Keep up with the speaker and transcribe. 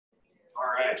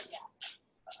right?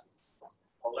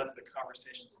 I'll let the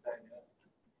conversation start.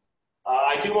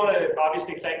 I do want to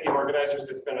obviously thank the organizers.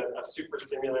 It's been a super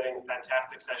stimulating,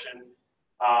 fantastic session.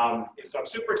 So I'm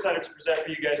super excited to present for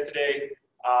you guys today.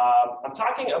 I'm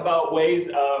talking about ways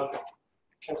of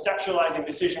conceptualizing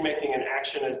decision-making and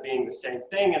action as being the same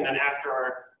thing. And then after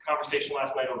our conversation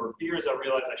last night over beers, I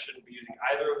realized I shouldn't be using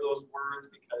either of those words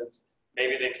because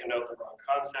maybe they connote the wrong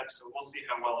concept. So we'll see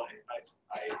how well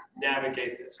I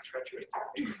navigate this treacherous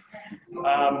terrain.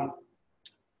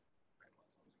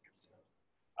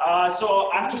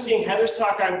 So after seeing Heather's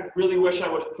talk, I really wish I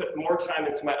would have put more time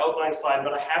into my outline slide,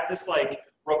 but I have this like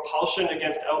repulsion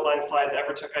against outline slides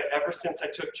ever since I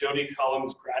took Jodie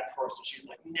Cullum's grad course, and she's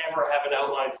like, never have an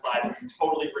outline slide, it's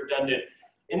totally redundant.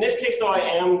 In this case though, I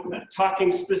am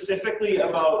talking specifically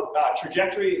about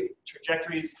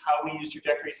trajectories, how we use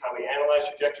trajectories, how we analyze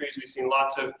trajectories. We've seen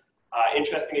lots of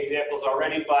interesting examples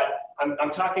already, but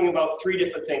I'm talking about three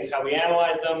different things: how we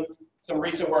analyze them, some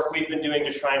recent work we've been doing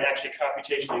to try and actually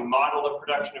computationally model the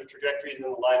production of trajectories in the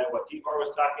line of what Deepar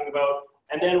was talking about,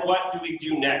 and then what do we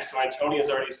do next? So Antonia has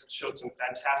already showed some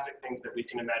fantastic things that we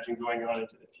can imagine going on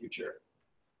into the future.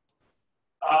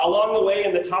 Along the way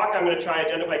in the talk, I'm going to try and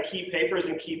identify key papers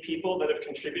and key people that have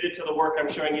contributed to the work I'm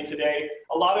showing you today.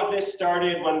 A lot of this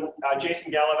started when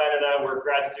Jason Gallivan and I were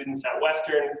grad students at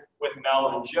Western with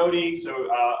Mel and Jodie, so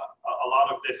a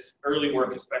lot of this early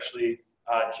work, especially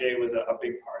Jay, was a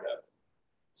big part of.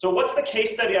 So what's the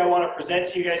case study I want to present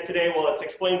to you guys today? Well, it's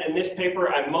explained in this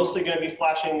paper. I'm mostly going to be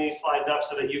flashing these slides up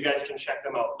so that you guys can check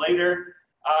them out later.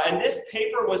 And this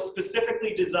paper was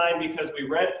specifically designed because we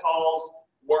read Paul's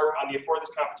work on the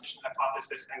affordance competition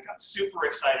hypothesis and got super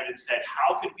excited and said,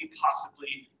 how could we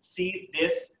possibly see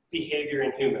this behavior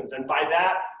in humans? And by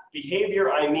that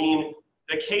behavior, I mean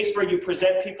the case where you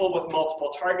present people with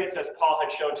multiple targets, as Paul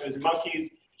had shown to his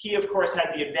monkeys. He, of course, had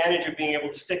the advantage of being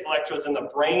able to stick electrodes in the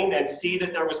brain and see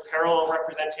that there was parallel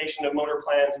representation of motor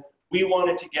plans. We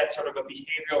wanted to get sort of a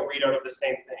behavioral readout of the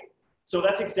same thing. So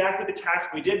that's exactly the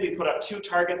task we did. We put up 2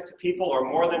 targets to people, or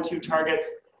more than 2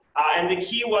 targets. And the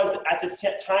key was, at the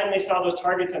time they saw those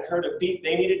targets and heard a beep,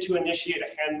 they needed to initiate a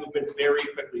hand movement very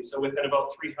quickly, so within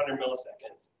about 300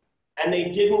 milliseconds. And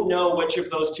they didn't know which of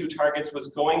those 2 targets was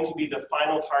going to be the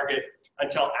final target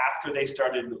until after they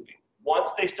started moving.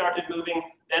 Once they started moving,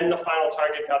 then the final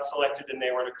target got selected and they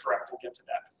were to correct and get to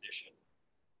that position.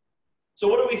 So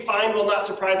what do we find? Well, not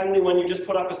surprisingly, when you just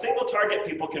put up a single target,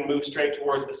 people can move straight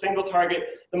towards the single target.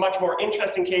 The much more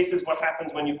interesting case is what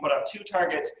happens when you put up 2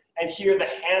 targets, and here the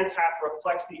hand path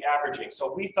reflects the averaging.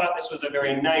 So we thought this was a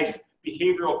very nice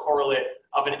behavioral correlate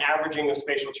of an averaging of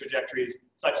spatial trajectories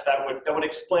such that would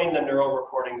explain the neural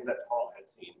recordings that Paul had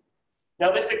seen.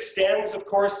 Now this extends, of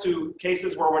course, to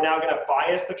cases where we're now going to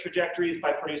bias the trajectories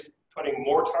by putting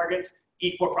more targets,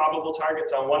 equal probable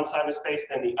targets on one side of space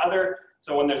than the other.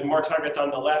 So when there's more targets on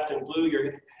the left in blue,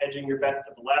 you're hedging your bet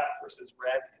to the left versus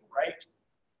red and right.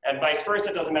 And vice versa,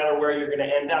 it doesn't matter where you're going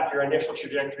to end up, your initial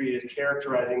trajectory is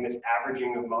characterizing this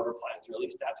averaging of motor plans, or at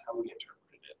least that's how we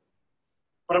interpreted it.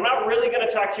 But I'm not really going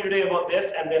to talk to you today about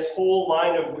this and this whole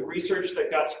line of research that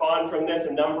got spawned from this,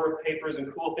 a number of papers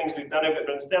and cool things we've done of it,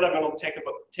 but instead I'm going to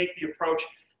take the approach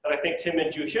that I think Tim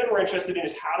and Ju-Hyun were interested in,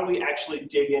 is how do we actually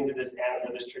dig into this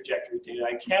ANOVA, this trajectory data,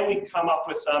 and can we come up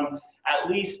with some, at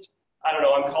least, I don't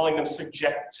know, I'm calling them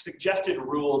suggested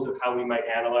rules of how we might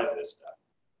analyze this stuff.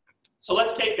 So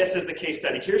let's take this as the case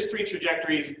study. Here's 3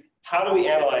 trajectories. How do we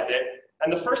analyze it?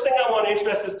 And the first thing I want to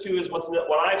introduce us to is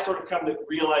what I've sort of come to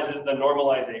realize is the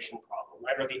normalization problem,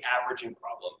 right, or the averaging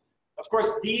problem. Of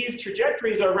course, these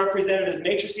trajectories are represented as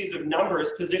matrices of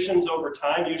numbers, positions over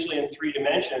time, usually in 3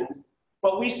 dimensions.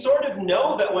 But we sort of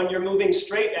know that when you're moving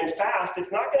straight and fast,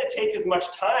 it's not going to take as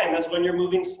much time as when you're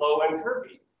moving slow and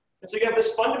curvy. And so you have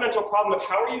this fundamental problem of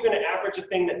how are you going to average a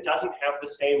thing that doesn't have the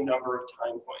same number of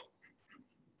time points?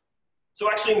 So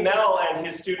actually Mel and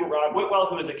his student Rob Whitwell,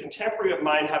 who is a contemporary of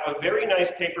mine, have a very nice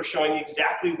paper showing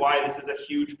exactly why this is a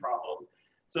huge problem.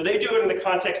 So they do it in the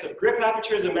context of grip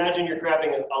apertures. Imagine you're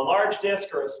grabbing a large disc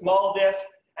or a small disc,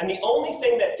 and the only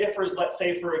thing that differs, let's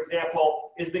say, for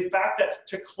example, is the fact that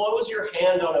to close your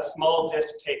hand on a small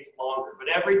disc takes longer, but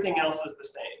everything else is the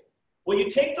same. Well, you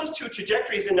take those 2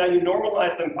 trajectories and now you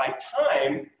normalize them by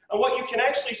time, and what you can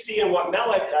actually see and what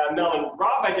Mel and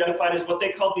Rob identified is what they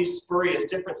called these spurious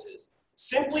differences.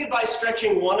 Simply by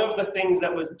stretching one of the things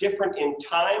that was different in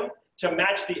time to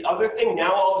match the other thing,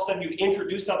 now all of a sudden you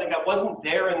introduce something that wasn't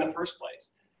there in the first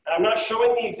place. And I'm not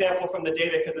showing the example from the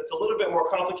data because it's a little bit more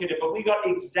complicated, but we got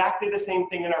exactly the same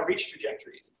thing in our reach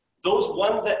trajectories. those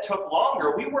ones that took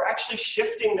longer, we were actually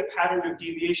shifting the pattern of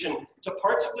deviation to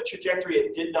parts of the trajectory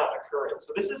it did not occur in.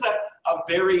 So this is a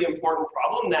very important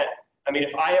problem that, I mean,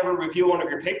 if I ever review one of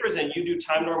your papers and you do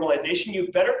time normalization,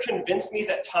 you better convince me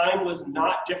that time was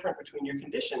not different between your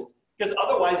conditions, because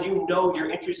otherwise you know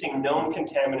you're introducing known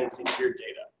contaminants into your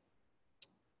data.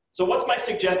 So what's my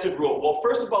suggested rule? Well,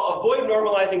 first of all, avoid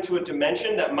normalizing to a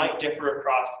dimension that might differ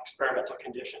across experimental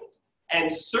conditions. And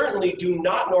certainly do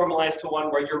not normalize to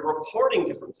one where you're reporting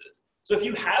differences. So if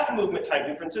you have movement time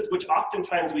differences, which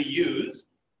oftentimes we use,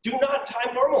 do not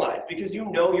time normalize, because you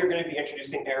know you're going to be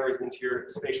introducing errors into your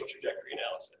spatial trajectory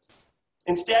analysis.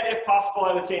 Instead, if possible,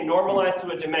 I would say normalize to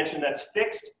a dimension that's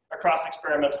fixed across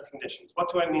experimental conditions. What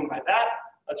do I mean by that?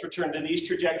 Let's return to these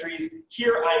trajectories.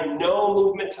 Here, I know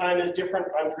movement time is different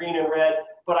on green and red,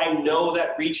 but I know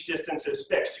that reach distance is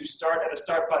fixed. You start at a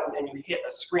start button and you hit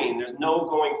a screen. There's no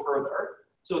going further.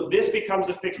 So this becomes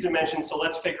a fixed dimension, so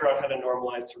let's figure out how to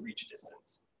normalize to reach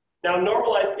distance. Now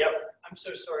normalize, yep. I'm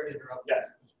so sorry to interrupt. Yes.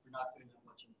 We're not doing that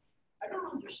much. I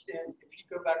don't understand, if you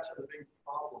go back to the big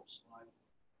problem slide,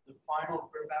 the final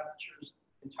grip aperture is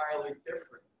entirely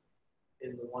different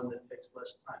in the one that takes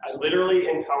less time. I literally,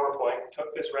 in PowerPoint,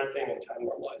 took this red thing and time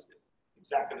normalized it.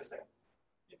 Exactly the same.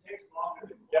 It takes longer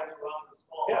to Yeah. go around the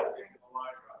small Yeah. thing than the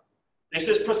large one. This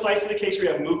is precisely the case where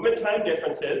you have movement time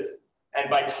differences,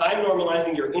 and by time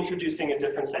normalizing, you're introducing a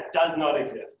difference that does not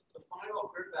exist. The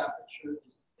final grip aperture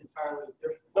is entirely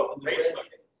different No, in the wait, red look.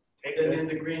 case Take than in this,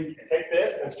 the green case. take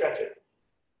this and stretch it.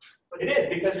 It is,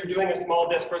 because you're doing a small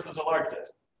disk versus a large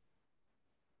disk.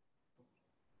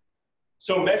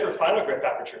 So measure final grip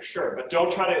aperture, sure, but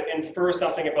don't try to infer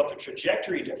something about the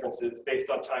trajectory differences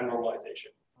based on time normalization.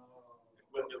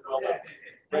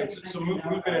 Right, so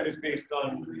movement is based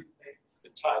on the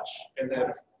touch, and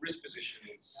then wrist position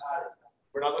is,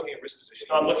 we're not looking at wrist position.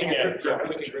 I'm looking at, We're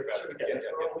looking at grip aperture. Yeah,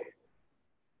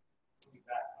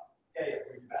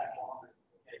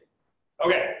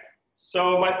 Okay,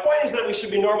 so my point is that we should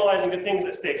be normalizing to things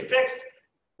that stay fixed.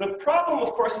 The problem,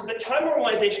 of course, is that time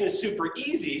normalization is super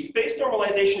easy. Space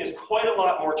normalization is quite a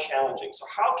lot more challenging. So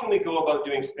how can we go about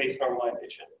doing space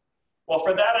normalization? Well,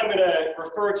 for that, I'm going to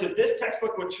refer to this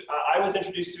textbook, which I was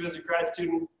introduced to as a grad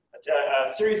student, a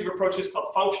series of approaches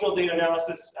called functional data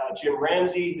analysis. Jim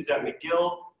Ramsey, who's at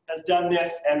McGill, has done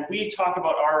this, and we talk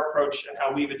about our approach and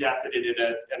how we've adapted it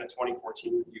in a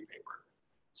 2014 review paper.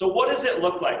 So what does it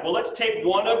look like? Well, let's take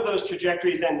one of those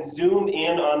trajectories and zoom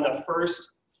in on the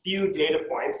first few data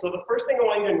points. So the first thing I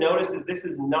want you to notice is this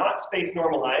is not space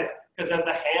normalized, because as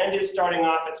the hand is starting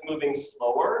off, it's moving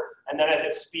slower, and then as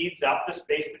it speeds up, the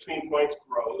space between points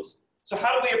grows. So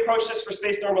how do we approach this for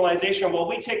space normalization? Well,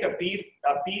 we take a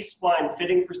B-spline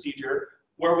fitting procedure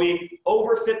where we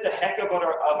overfit the heck of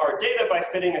our data by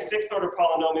fitting a sixth-order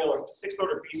polynomial or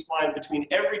sixth-order B-spline between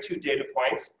every two data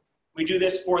points. We do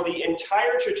this for the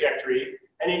entire trajectory,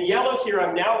 and in yellow here,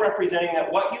 I'm now representing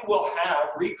that what you will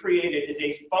have recreated is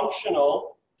a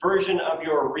functional version of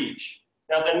your reach.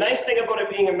 Now, the nice thing about it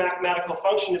being a mathematical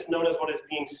function is known as what is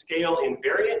being scale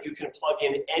invariant. You can plug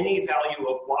in any value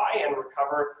of y and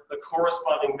recover the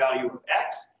corresponding value of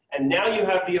x, and now you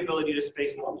have the ability to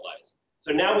space normalize.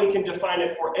 So now we can define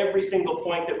it for every single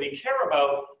point that we care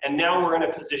about, and now we're in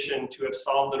a position to have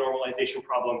solved the normalization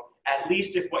problem, at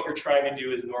least if what you're trying to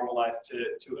do is normalize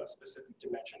to a specific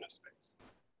dimension of space.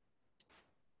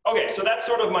 Okay, so that's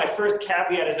sort of my first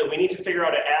caveat, is that we need to figure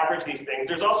out how to average these things.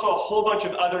 There's also a whole bunch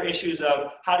of other issues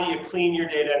of how do you clean your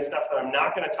data and stuff that I'm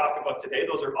not going to talk about today.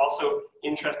 Those are also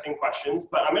interesting questions,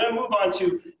 but I'm going to move on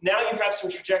to, now you have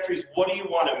some trajectories, what do you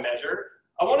want to measure?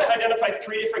 I want to identify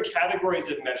three different categories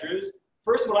of measures.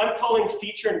 First, what I'm calling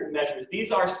feature measures.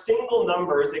 These are single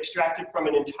numbers extracted from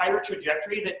an entire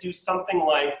trajectory that do something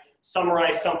like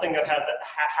summarize something that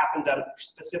happens at a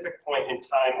specific point in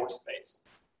time or space.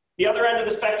 The other end of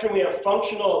the spectrum, we have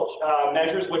functional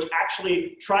measures, which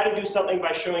actually try to do something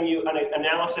by showing you an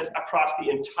analysis across the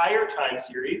entire time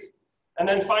series. And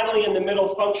then finally, in the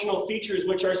middle, functional features,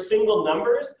 which are single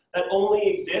numbers that only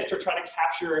exist or try to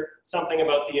capture something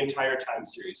about the entire time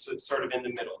series. So it's sort of in the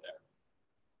middle there.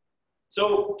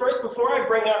 So first, before I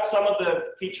bring up some of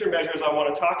the feature measures I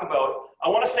want to talk about, I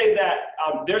want to say that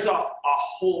there's a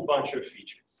whole bunch of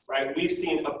features, right? We've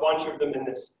seen a bunch of them in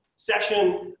this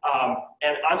session,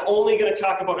 and I'm only going to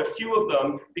talk about a few of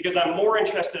them because I'm more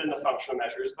interested in the functional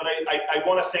measures, but I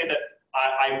want to say that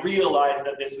I realize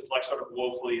that this is like sort of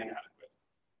woefully inadequate.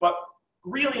 But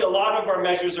really, a lot of our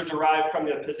measures are derived from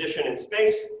the position in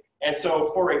space. And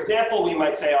so, for example, we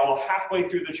might say, oh, halfway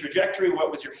through the trajectory,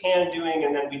 what was your hand doing?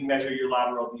 And then we'd measure your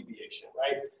lateral deviation,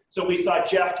 right? So we saw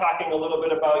Jeff talking a little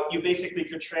bit about you basically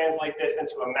could translate this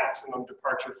into a maximum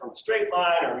departure from a straight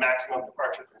line or a maximum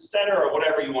departure from center or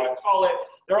whatever you want to call it.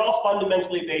 They're all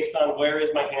fundamentally based on where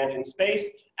is my hand in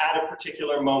space at a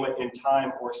particular moment in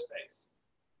time or space.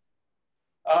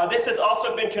 This has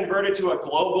also been converted to a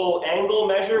global angle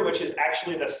measure, which is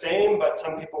actually the same, but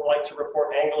some people like to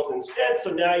report angles instead.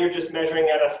 So now you're just measuring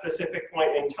at a specific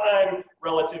point in time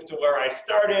relative to where I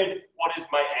started. What is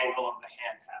my angle of the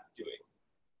hand doing?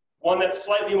 One that's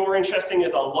slightly more interesting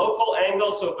is a local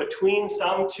angle. So between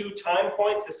some two time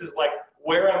points, this is like,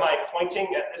 where am I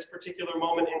pointing at this particular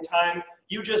moment in time?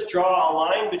 You just draw a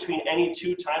line between any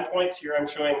two time points. Here I'm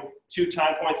showing two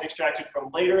time points extracted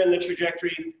from later in the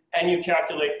trajectory, and you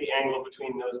calculate the angle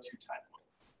between those two time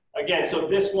points. Again, so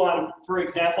this one, for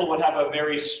example, would have a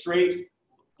very straight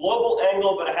global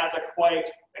angle, but it has a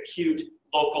quite acute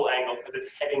local angle because it's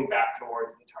heading back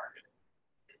towards the target.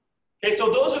 Okay,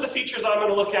 so those are the features I'm going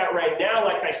to look at right now.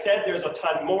 Like I said, there's a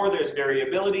ton more. There's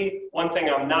variability. One thing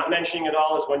I'm not mentioning at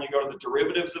all is when you go to the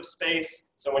derivatives of space.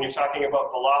 So when you're talking about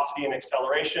velocity and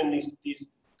acceleration, these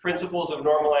principles of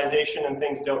normalization and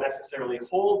things don't necessarily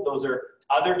hold. Those are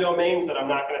other domains that I'm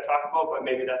not going to talk about, but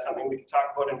maybe that's something we can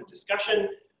talk about in the discussion.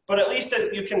 But at least as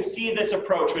you can see this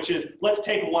approach, which is let's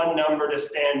take one number to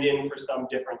stand in for some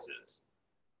differences.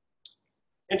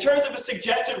 In terms of a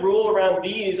suggested rule around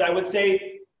these, I would say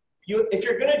if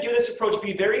you're going to do this approach,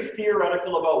 be very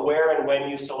theoretical about where and when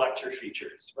you select your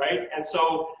features, right? And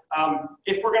so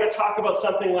if we're going to talk about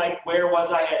something like where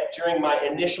was I at during my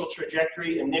initial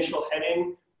trajectory, initial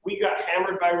heading, we got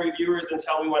hammered by reviewers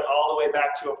until we went all the way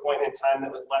back to a point in time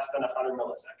that was less than 100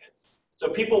 milliseconds. So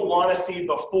people want to see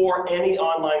before any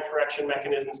online correction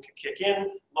mechanisms could kick in.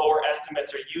 Lower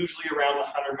estimates are usually around the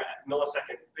 100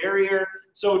 millisecond barrier.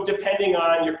 So depending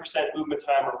on your percent movement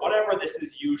time or whatever, this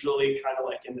is usually kind of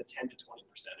like in the 10 to 20%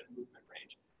 of movement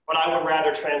range. But I would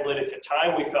rather translate it to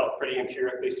time. We felt pretty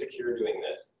empirically secure doing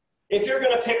this. If you're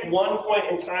going to pick one point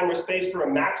in time or space for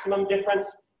a maximum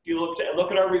difference, if you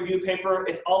look at our review paper,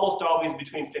 it's almost always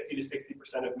between 50 to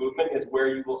 60% of movement is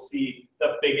where you will see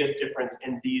the biggest difference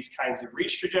in these kinds of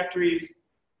reach trajectories.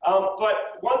 But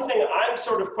one thing I'm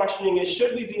sort of questioning is,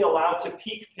 should we be allowed to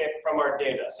peak pick from our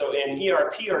data? So in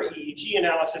ERP or EEG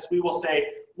analysis, we will say,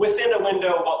 within a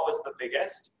window, what was the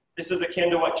biggest? This is akin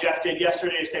to what Jeff did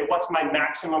yesterday to say, what's my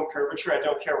maximum curvature? I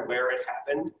don't care where it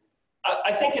happened.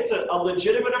 I think it's a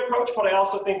legitimate approach, but I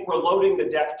also think we're loading the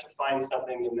deck to find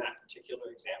something in that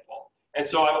particular example. And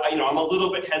so I'm a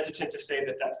little bit hesitant to say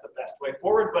that that's the best way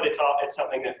forward, but it's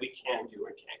something that we can do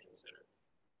and can consider.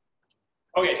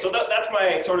 Okay, so that's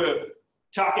my sort of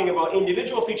talking about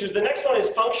individual features. The next one is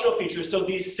functional features. So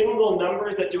these single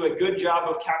numbers that do a good job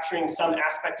of capturing some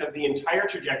aspect of the entire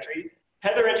trajectory.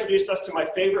 Heather introduced us to my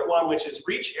favorite one, which is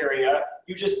reach area.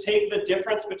 You just take the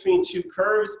difference between two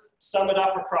curves, sum it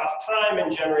up across time,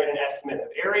 and generate an estimate of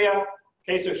area.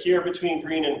 Okay, so here between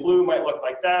green and blue might look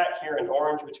like that. Here in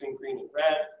orange between green and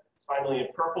red. Finally in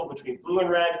purple between blue and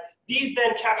red. These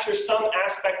then capture some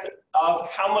aspect of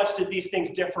how much did these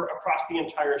things differ across the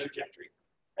entire trajectory.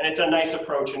 And it's a nice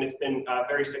approach, and it's been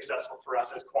very successful for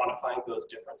us as quantifying those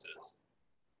differences.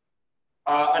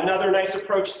 Another nice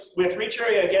approach with reach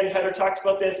area, again, Heather talked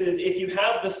about this, is if you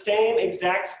have the same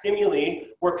exact stimuli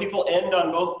where people end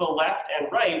on both the left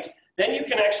and right, then you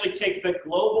can actually take the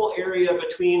global area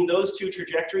between those two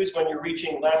trajectories when you're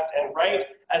reaching left and right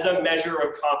as a measure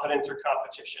of confidence or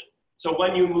competition. So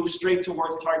when you move straight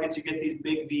towards targets, you get these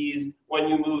big V's. When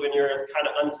you move and you're kind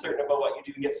of uncertain about what you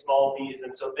do, you get small V's.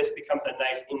 And so this becomes a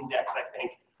nice index, I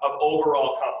think, of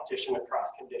overall competition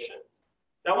across conditions.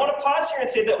 Now I want to pause here and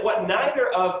say that what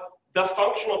neither of the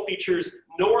functional features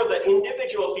nor the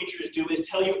individual features do is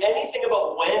tell you anything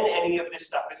about when any of this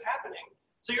stuff is happening.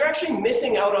 So you're actually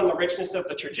missing out on the richness of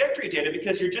the trajectory data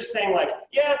because you're just saying like,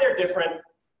 yeah, they're different,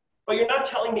 but you're not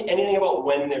telling me anything about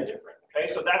when they're different,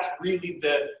 okay? So that's really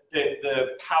the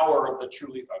power of the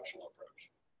truly functional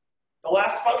approach. The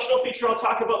last functional feature I'll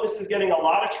talk about, this is getting a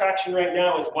lot of traction right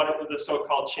now, is what are the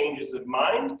so-called changes of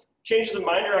mind. Changes of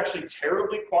mind are actually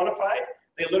terribly quantified.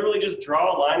 They literally just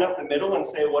draw a line up the middle and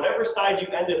say, whatever side you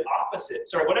ended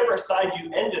whatever side you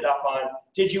ended up on,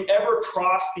 did you ever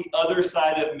cross the other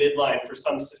side of midline for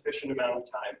some sufficient amount of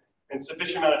time? And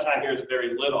sufficient amount of time here is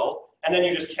very little. And then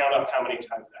you just count up how many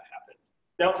times that happened.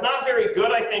 Now, it's not very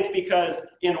good, I think, because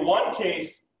in one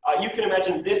case, you can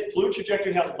imagine this blue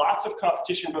trajectory has lots of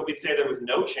competition, but we'd say there was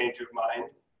no change of mind.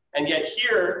 And yet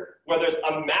here, where there's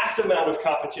a massive amount of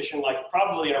competition, like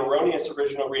probably an erroneous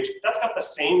original reach, that's got the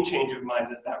same change of mind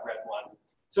as that red one.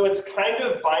 So it's kind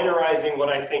of binarizing what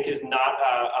I think is not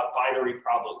a binary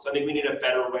problem. So I think we need a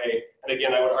better way. And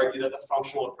again, I would argue that the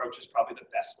functional approach is probably the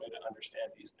best way to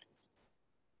understand these things.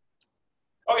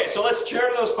 Okay, so let's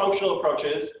turn to those functional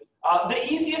approaches.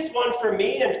 The easiest one for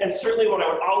me, and certainly what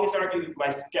I would always argue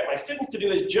get my students to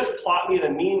do, is just plot me the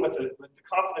mean with the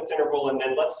confidence interval, and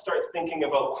then let's start thinking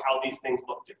about how these things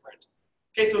look different.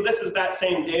 Okay, so this is that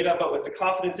same data, but with the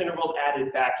confidence intervals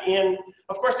added back in.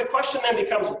 Of course, the question then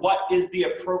becomes, what is the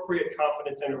appropriate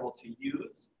confidence interval to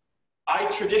use? I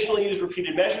traditionally use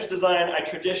repeated measures design. I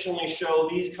traditionally show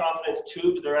these confidence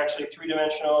tubes, they're actually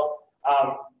three-dimensional,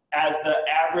 as the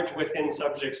average within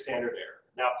subject standard error.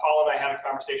 Now, Paul and I had a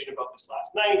conversation about this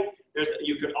last night.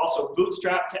 You could also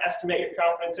bootstrap to estimate your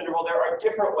confidence interval. There are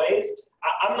different ways.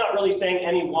 I'm not really saying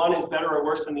any one is better or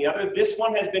worse than the other. This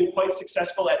one has been quite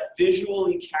successful at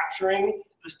visually capturing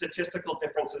the statistical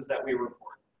differences that we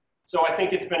report. So I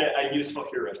think it's been a useful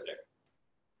heuristic.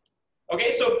 Okay,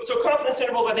 so confidence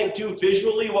intervals, I think, do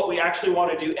visually what we actually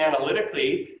want to do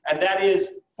analytically, and that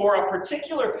is, for a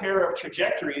particular pair of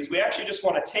trajectories, we actually just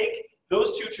want to take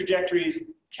those two trajectories,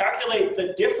 calculate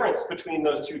the difference between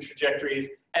those two trajectories,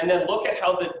 and then look at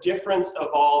how the difference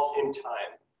evolves in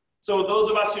time. So those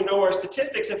of us who know our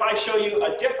statistics, if I show you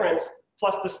a difference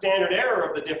plus the standard error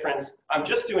of the difference, I'm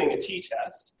just doing a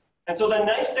t-test. And so the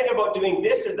nice thing about doing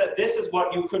this is that this is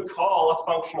what you could call a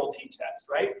functional t-test,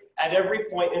 right? At every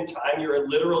point in time, you're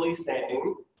literally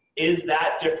saying, is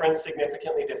that difference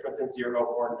significantly different than 0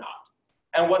 or not?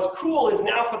 And what's cool is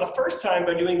now, for the first time,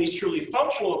 by doing these truly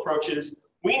functional approaches,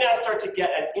 we now start to get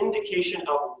an indication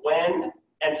of when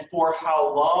and for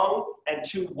how long and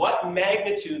to what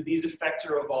magnitude these effects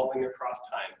are evolving across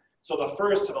time. So the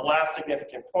first to the last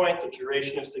significant point, the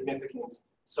duration of significance,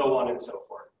 so on and so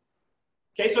forth.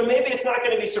 Okay, so maybe it's not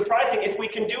going to be surprising. If we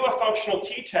can do a functional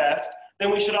t-test,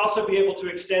 then we should also be able to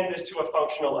extend this to a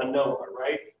functional ANOVA,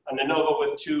 right? An ANOVA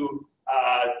with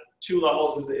two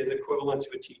levels is equivalent to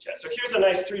a t-test. So here's a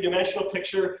nice three-dimensional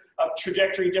picture of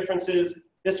trajectory differences.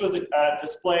 This was a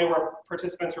display where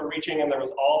participants were reaching and there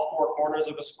was all 4 corners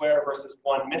of a square versus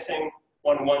one missing.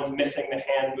 When one's missing, the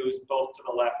hand moves both to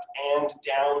the left and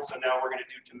down. So now we're going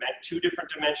to do 2 different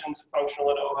dimensions of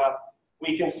functional ANOVA.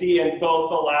 We can see in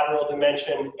both the lateral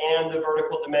dimension and the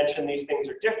vertical dimension, these things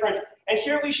are different. And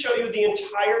here we show you the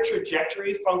entire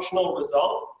trajectory functional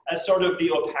result as sort of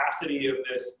the opacity of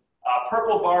this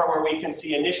purple bar, where we can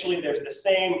see initially there's the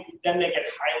same, then they get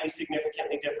highly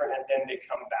significantly different, and then they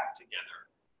come back together,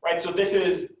 right? So this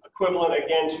is equivalent,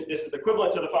 again, this is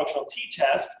equivalent to the functional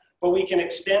t-test, but we can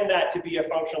extend that to be a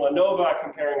functional ANOVA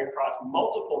comparing across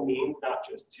multiple means, not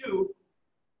just 2.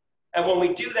 And when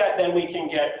we do that, then we can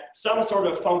get some sort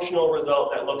of functional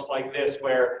result that looks like this,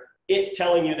 where it's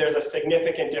telling you there's a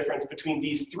significant difference between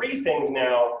these 3 things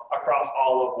now across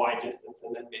all of y distance,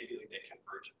 and then maybe they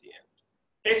converge at the end.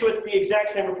 Okay, so it's the exact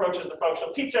same approach as the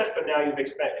functional t-test, but now you've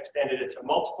extended it to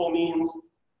multiple means.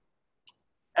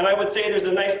 And I would say there's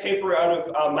a nice paper out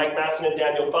of Mike Masson and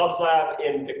Daniel Bubb's lab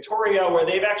in Victoria, where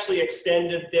they've actually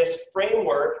extended this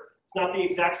framework. It's not the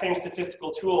exact same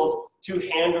statistical tools to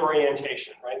hand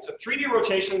orientation, right? So 3D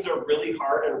rotations are really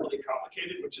hard and really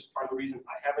complicated, which is part of the reason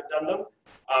I haven't done them.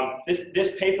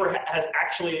 This paper has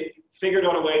actually figured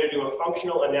out a way to do a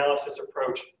functional analysis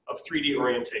approach of 3D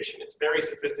orientation. It's very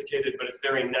sophisticated, but it's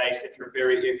very nice if you're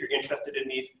interested in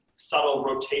these subtle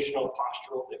rotational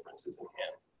postural differences in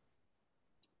hands.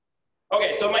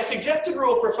 Okay, so my suggested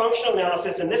rule for functional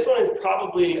analysis, and this one is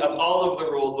probably, of all of the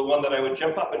rules, the one that I would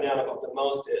jump up and down about the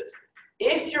most, is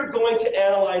if you're going to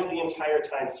analyze the entire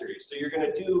time series, so you're going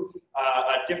to do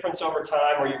a difference over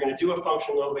time, or you're going to do a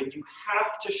functional ANOVA, you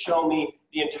have to show me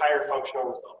the entire functional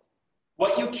result.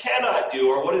 What you cannot do,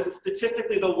 or what is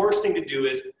statistically the worst thing to do,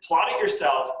 is plot it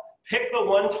yourself, pick the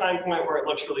one time point where it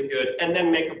looks really good, and then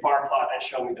make a bar plot and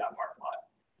show me that bar plot.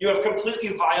 You have completely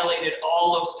violated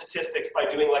all of statistics by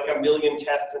doing like 1 million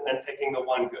tests and then picking the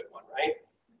one good one, right?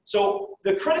 So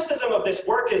the criticism of this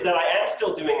work is that I am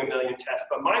still doing 1 million tests,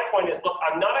 but my point is, look,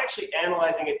 I'm not actually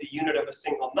analyzing at the unit of a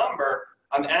single number,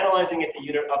 I'm analyzing at the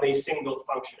unit of a single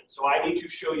function. So I need to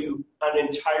show you an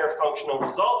entire functional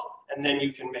result, and then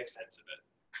you can make sense of it.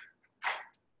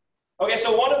 Okay,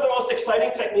 so one of the most exciting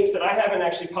techniques that I haven't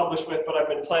actually published with, but I've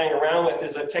been playing around with,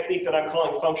 is a technique that I'm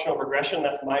calling functional regression.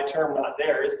 That's my term, not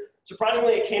theirs.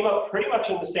 Surprisingly, it came up pretty much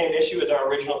in the same issue as our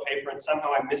original paper, and somehow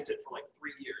I missed it for like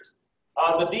 3 years.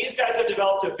 But these guys have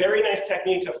developed a very nice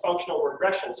technique of functional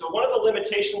regression. So one of the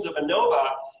limitations of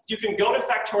ANOVA is you can go to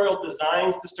factorial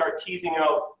designs to start teasing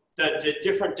out the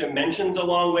different dimensions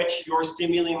along which your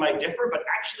stimuli might differ, but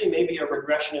actually maybe a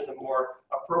regression is a more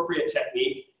appropriate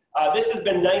technique. This has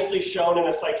been nicely shown in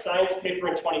a Psych Science paper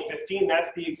in 2015.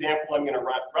 That's the example I'm going to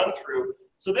run through.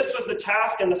 So this was the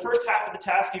task, and the first half of the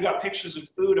task, you got pictures of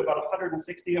food, about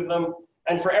 160 of them.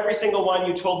 And for every single one,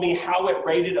 you told me how it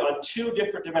rated on 2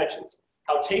 different dimensions.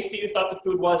 How tasty you thought the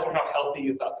food was and how healthy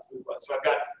you thought the food was. So I've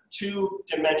got 2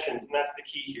 dimensions, and that's the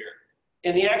key here.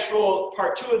 In the actual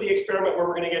part 2 of the experiment where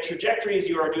we're going to get trajectories,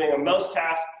 you are doing a mouse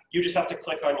task. You just have to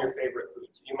click on your favorite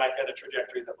foods. You might get a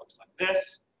trajectory that looks like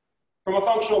this. From a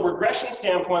functional regression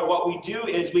standpoint, what we do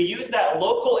is we use that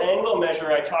local angle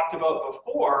measure I talked about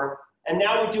before, and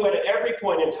now we do it at every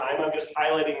point in time. I'm just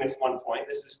highlighting this one point.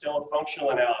 This is still a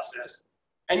functional analysis.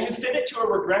 And you fit it to a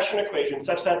regression equation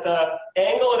such that the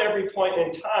angle at every point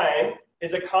in time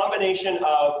is a combination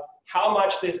of how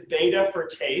much this beta for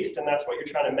taste, and that's what you're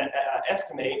trying to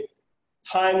estimate,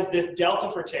 times this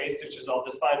delta for taste, which is I'll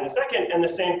define in a second, and the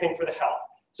same thing for the health.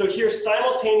 So here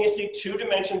simultaneously 2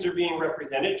 dimensions are being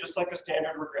represented, just like a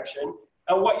standard regression.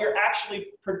 And what you're actually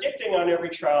predicting on every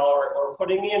trial or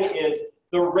putting in is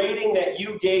the rating that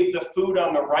you gave the food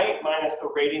on the right minus the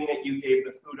rating that you gave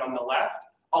the food on the left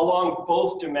along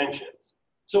both dimensions.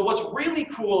 So what's really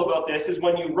cool about this is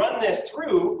when you run this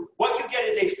through, what you get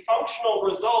is a functional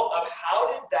result of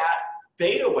how did that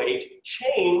beta weight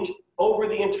change over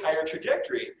the entire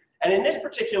trajectory. And in this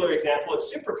particular example, it's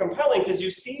super compelling because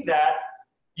you see that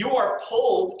you are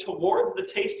pulled towards the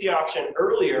tasty option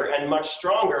earlier and much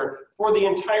stronger for the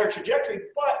entire trajectory,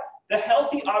 but the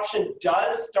healthy option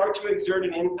does start to exert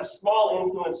a small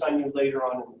influence on you later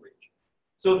on in the reach.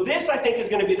 So this, I think, is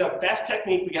going to be the best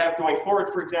technique we have going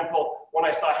forward. For example, when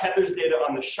I saw Heather's data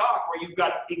on the shock, where you've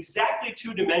got exactly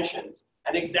 2 dimensions,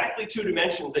 and exactly 2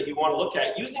 dimensions that you want to look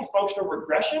at, using functional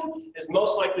regression is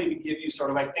most likely to give you sort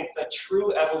of, I think, the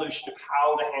true evolution of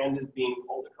how the hand is being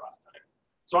pulled across time.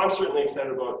 So I'm certainly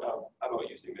excited about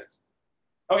using this.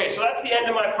 Okay, so that's the end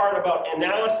of my part about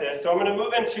analysis. So I'm going to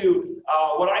move into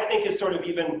what I think is sort of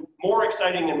even more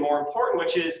exciting and more important,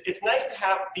 which is it's nice to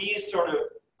have these sort of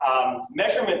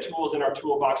measurement tools in our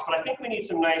toolbox, but I think we need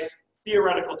some nice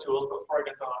theoretical tools. But before I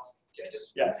get those, Can I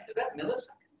just, yes. is that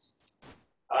milliseconds?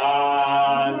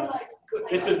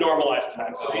 This is normalized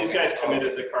time, so these guys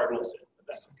committed the cardinal sin, but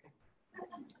that's okay.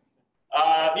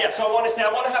 Yeah, so I want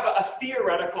to have a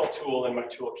theoretical tool in my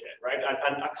toolkit, right?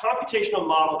 A computational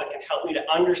model that can help me to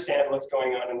understand what's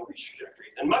going on in the reach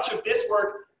trajectories. And much of this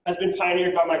work has been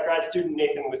pioneered by my grad student,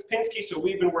 Nathan Wispinski, so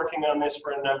we've been working on this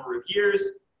for a number of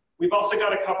years. We've also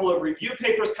got a couple of review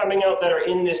papers coming out that are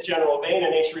in this general vein,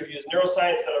 in Nature Reviews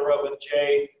Neuroscience that I wrote with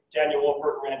Jay, Daniel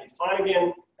Wolpert, and Randy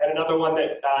Flanagan, and another one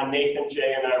that Nathan,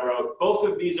 Jay, and I wrote. Both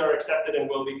of these are accepted and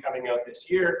will be coming out this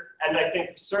year, and I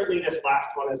think certainly this last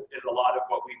one is a lot of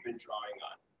what we've been drawing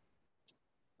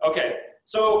on. Okay,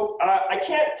 so I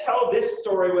can't tell this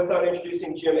story without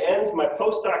introducing Jim Enns, my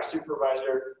postdoc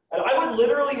supervisor, and I would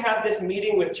literally have this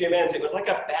meeting with Jim Enns. It was like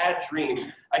a bad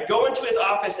dream. I'd go into his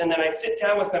office and then I'd sit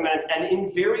down with him, and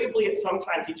invariably at some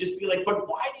time he'd just be like, but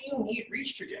why do you need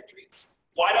reach trajectories?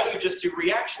 Why don't you just do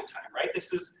reaction time, right?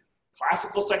 This is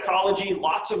classical psychology,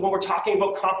 lots of when we're talking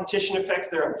about competition effects,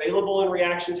 they're available in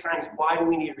reaction times. Why do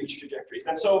we need reach trajectories?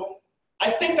 And so I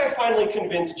think I finally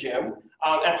convinced Jim,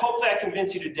 and hopefully I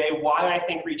convince you today why I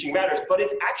think reaching matters, but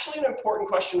it's actually an important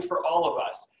question for all of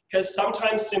us, because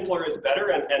sometimes simpler is better,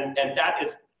 and that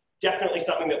is definitely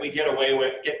something that we get away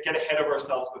with, get ahead of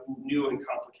ourselves with new and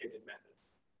complicated methods.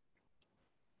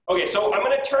 Okay, so I'm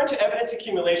going to turn to evidence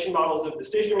accumulation models of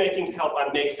decision making to help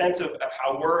make sense of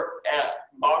how we're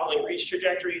modeling reach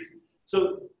trajectories.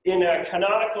 So in a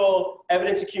canonical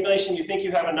evidence accumulation, you think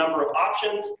you have a number of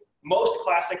options. Most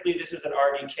classically, this is an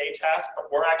RDK task, but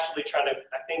we're actually trying to,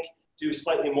 I think, do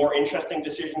slightly more interesting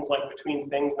decisions like between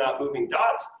things, not moving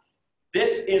dots.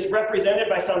 This is represented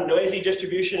by some noisy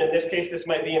distribution. In this case, this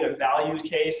might be in a value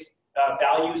case,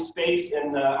 value space.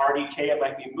 In the RDK, it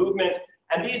might be movement.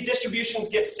 And these distributions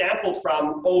get sampled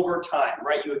from over time,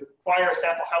 right? You acquire a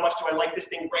sample, how much do I like this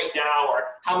thing right now? Or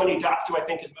how many dots do I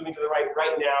think is moving to the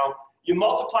right now? You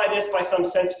multiply this by some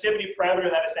sensitivity parameter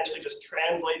that essentially just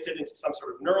translates it into some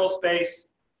sort of neural space.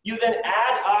 You then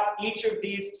add up each of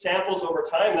these samples over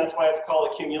time. That's why it's called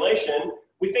accumulation.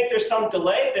 We think there's some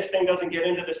delay. This thing doesn't get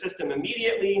into the system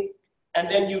immediately. And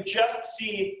then you just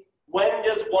see when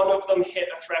does one of them hit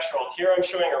a threshold. Here I'm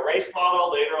showing a race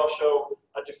model. Later I'll show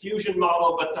a diffusion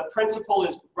model, but the principle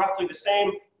is roughly the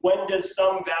same. When does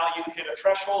some value hit a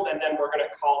threshold? And then we're going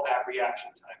to call that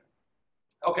reaction time.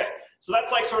 Okay, so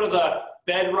that's like sort of the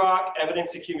bedrock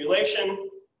evidence accumulation.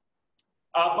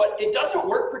 But it doesn't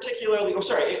work particularly,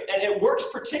 it works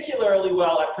particularly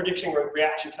well at predicting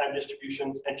reaction time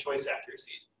distributions and choice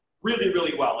accuracies. Really,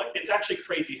 really well. Like, it's actually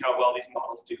crazy how well these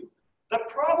models do. The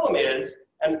problem is,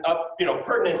 and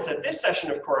pertinence to this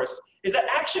session, of course, is that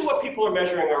actually what people are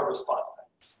measuring are response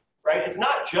times, right? It's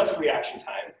not just reaction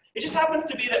time. It just happens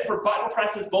to be that for button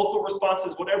presses, vocal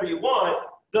responses, whatever you want,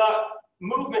 the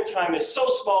movement time is so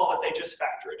small that they just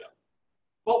factor it up.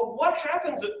 But what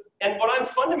happens, and what I'm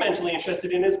fundamentally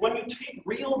interested in, is when you take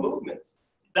real movements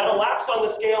that elapse on the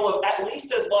scale of at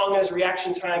least as long as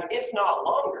reaction time, if not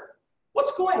longer.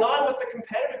 What's going on with the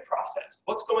competitive process?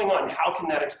 What's going on? How can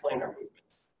that explain our movements?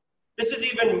 This is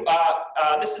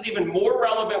even more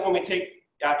relevant when we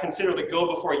consider the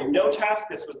go before you know task.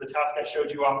 This was the task I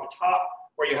showed you off the top,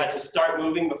 where you had to start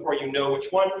moving before you know which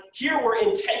one. Here we're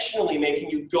intentionally making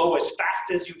you go as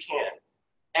fast as you can.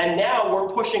 And now we're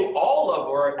pushing all of,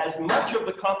 or as much of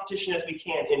the competition as we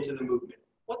can into the movement.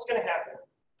 What's going to happen?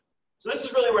 So this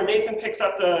is really where Nathan picks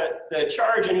up the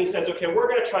charge, and he says, okay, we're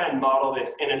going to try and model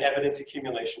this in an evidence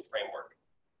accumulation framework.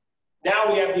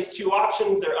 Now we have these two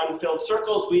options. They're unfilled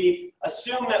circles. We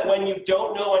assume that when you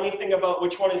don't know anything about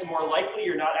which one is more likely,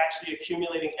 you're not actually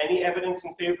accumulating any evidence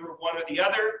in favor of one or the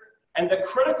other. And the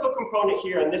critical component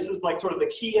here, and this is like sort of the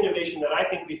key innovation that I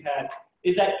think we've had,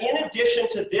 is that in addition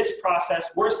to this process,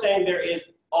 we're saying there is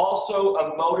also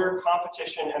a motor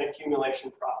competition and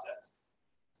accumulation process.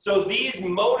 So these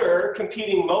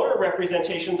competing motor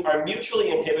representations are mutually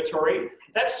inhibitory.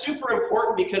 That's super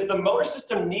important because the motor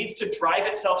system needs to drive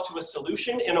itself to a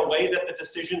solution in a way that the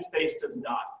decision space does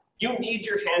not. You need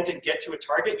your hand to get to a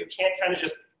target. You can't kind of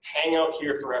just hang out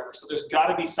here forever. So there's got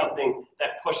to be something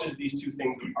that pushes these two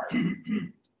things apart.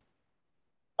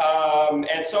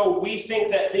 And so we think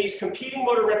that these competing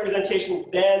motor representations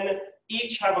then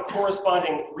each have a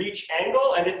corresponding reach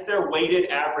angle, and it's their weighted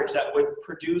average that would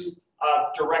produce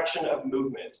a direction of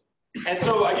movement. And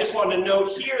so I just wanted to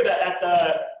note here that at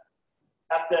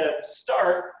the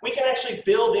start, we can actually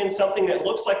build in something that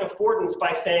looks like affordance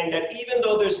by saying that even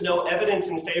though there's no evidence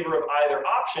in favor of either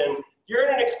option, you're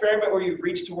in an experiment where you've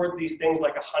reached towards these things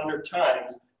like 100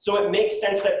 times. So it makes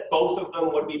sense that both of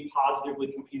them would be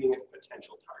positively competing as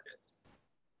potential targets.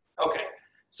 Okay,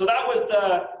 so that was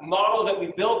the model that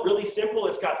we built, really simple.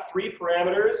 It's got 3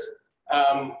 parameters.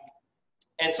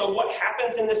 And so what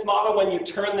happens in this model when you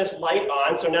turn this light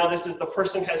on? So now this is the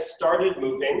person has started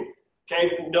moving.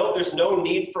 Okay, no, there's no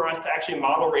need for us to actually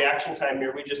model reaction time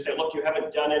here. We just say, look, you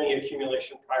haven't done any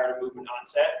accumulation prior to movement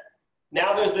onset.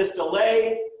 Now there's this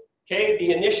delay. Okay,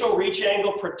 the initial reach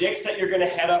angle predicts that you're going to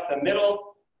head up the middle.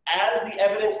 As the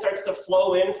evidence starts to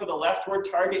flow in for the leftward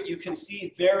target, you can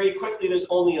see very quickly there's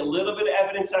only a little bit of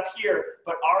evidence up here,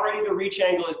 but already the reach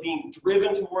angle is being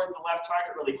driven towards the left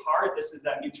target really hard. This is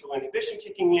that mutual inhibition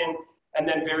kicking in, and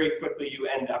then very quickly you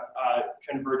end up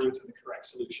converging to the correct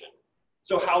solution.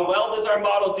 So how well does our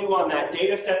model do on that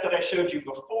data set that I showed you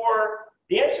before?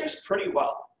 The answer is pretty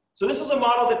well. So this is a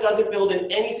model that doesn't build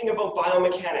in anything about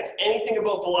biomechanics, anything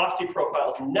about velocity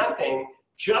profiles, nothing.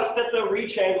 Just that the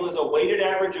reach angle is a weighted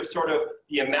average of sort of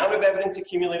the amount of evidence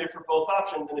accumulated for both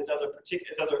options, and it does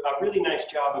a really nice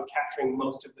job of capturing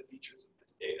most of the features of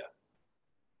this data.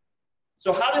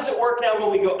 So how does it work now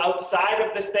when we go outside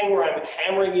of this thing where I'm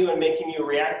hammering you and making you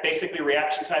react? Basically,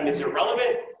 reaction time is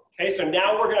irrelevant. Okay, so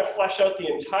now we're going to flesh out the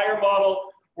entire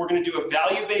model. We're going to do a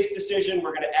value-based decision.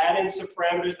 We're going to add in some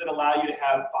parameters that allow you to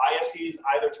have biases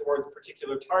either towards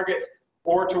particular targets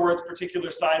or towards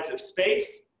particular sides of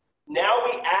space. Now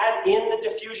we add in the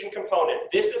diffusion component.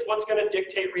 This is what's going to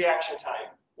dictate reaction time.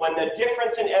 When the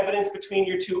difference in evidence between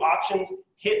your two options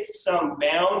hits some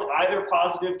bound, either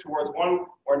positive towards one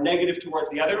or negative towards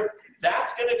the other,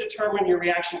 that's going to determine your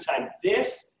reaction time.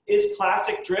 This is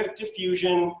classic drift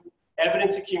diffusion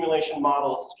evidence accumulation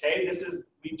models. Okay,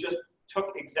 we just took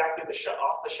exactly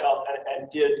off the shelf and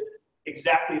did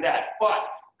exactly that. But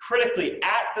critically,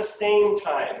 at the same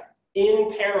time,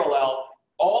 in parallel,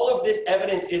 all of this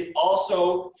evidence is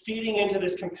also feeding into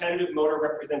this competitive motor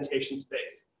representation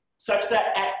space, such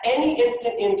that at any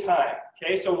instant in time,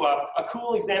 okay, so a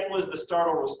cool example is the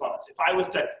startle response. If I was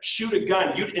to shoot a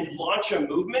gun, you can launch a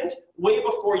movement way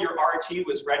before your RT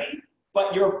was ready,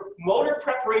 but your motor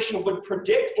preparation would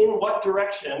predict in what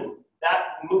direction that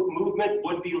movement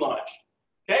would be launched.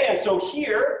 Okay, and so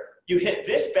here, you hit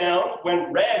this bound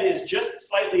when red is just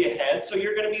slightly ahead, so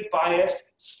you're going to be biased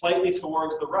slightly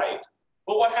towards the right.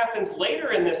 But what happens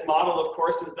later in this model, of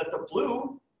course, is that the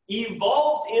blue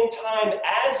evolves in time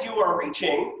as you are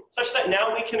reaching, such that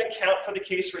now we can account for the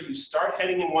case where you start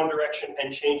heading in one direction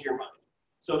and change your mind.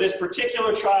 So this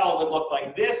particular trial would look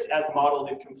like this as modeled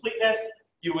in completeness.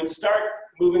 You would start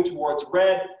moving towards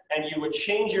red, and you would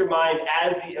change your mind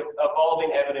as the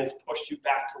evolving evidence pushed you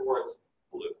back towards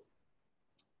blue.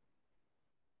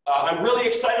 I'm really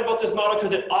excited about this model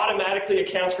because it automatically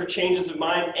accounts for changes of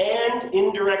mind and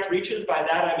indirect reaches. By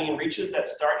that I mean reaches that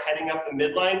start heading up the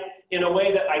midline in a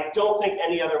way that I don't think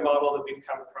any other model that we've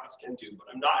come across can do, but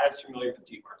I'm not as familiar with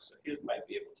DMARC, so his might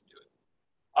be able to do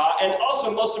it. And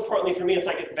also, most importantly for me, it's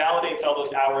like it validates all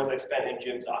those hours I spent in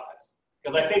Jim's office.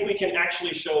 Because I think we can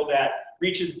actually show that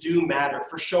reaches do matter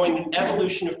for showing the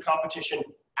evolution of competition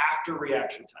after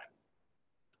reaction time.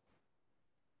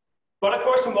 But of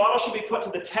course, a model should be put to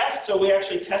the test, so we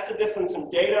actually tested this on some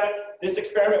data. This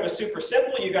experiment was super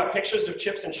simple. You got pictures of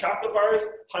chips and chocolate bars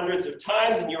hundreds of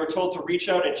times, and you were told to reach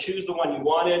out and choose the one you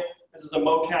wanted. This is a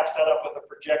mocap setup with a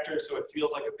projector, so it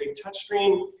feels like a big touch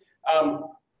screen.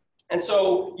 And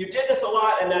so you did this a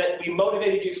lot, and then we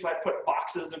motivated you because I put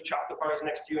boxes of chocolate bars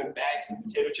next to you and bags of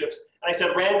potato chips. And I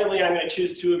said, randomly, I'm going to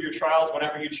choose 2 of your trials.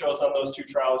 Whatever you chose on those 2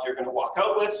 trials, you're going to walk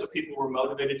out with, so people were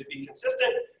motivated to be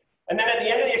consistent. And then at the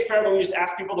end of the experiment, we just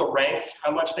asked people to rank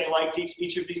how much they liked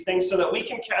each of these things so that we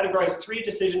can categorize 3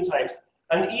 decision types.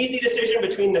 An easy decision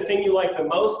between the thing you like the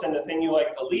most and the thing you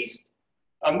like the least.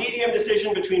 A medium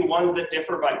decision between ones that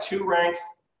differ by 2 ranks.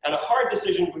 And a hard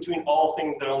decision between all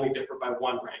things that only differ by 1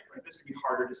 rank. Right? This could be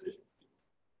harder decision.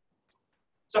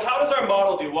 So how does our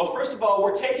model do? Well, first of all,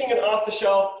 we're taking an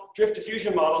off-the-shelf drift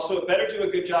diffusion model, so it better do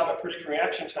a good job at predicting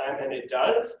reaction time, and it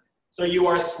does. So you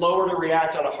are slower to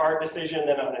react on a hard decision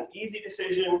than on an easy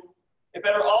decision. It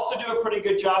better also do a pretty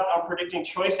good job on predicting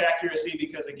choice accuracy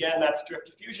because, again, that's drift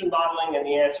diffusion modeling, and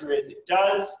the answer is it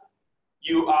does.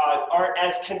 You aren't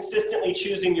as consistently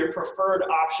choosing your preferred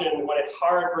option when it's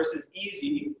hard versus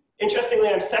easy. Interestingly,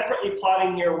 I'm separately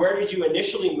plotting here where did you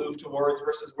initially move towards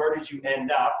versus where did you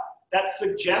end up. That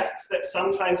suggests that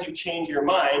sometimes you change your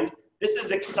mind. This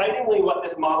is excitingly what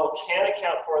this model can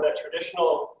account for that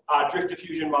traditional drift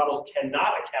diffusion models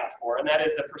cannot account for, and that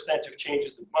is the percent of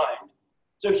changes of mind.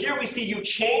 So here we see you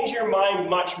change your mind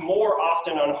much more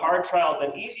often on hard trials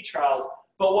than easy trials,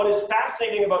 but what is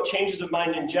fascinating about changes of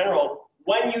mind in general,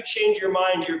 when you change your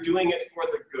mind, you're doing it for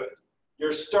the good.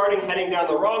 You're starting heading down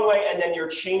the wrong way, and then you're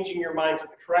changing your mind to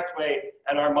the correct way,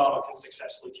 and our model can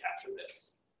successfully capture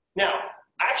this. Now,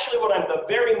 actually what I'm the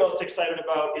very most excited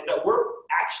about is that we're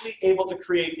actually able to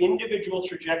create individual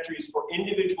trajectories for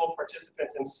individual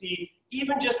participants and see,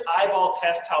 even just eyeball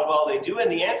test how well they do,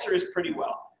 and the answer is pretty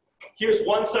well. Here's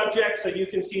one subject, so you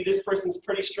can see this person's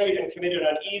pretty straight and committed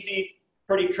on easy,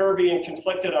 pretty curvy and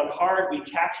conflicted on hard. We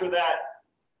capture that.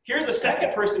 Here's a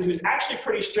second person who's actually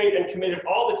pretty straight and committed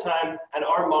all the time, and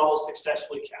our model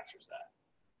successfully captures that.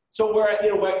 So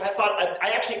I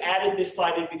actually added this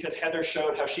slide in because Heather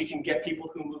showed how she can get people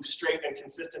who move straight and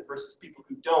consistent versus people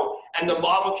who don't, and the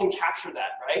model can capture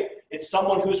that, right? It's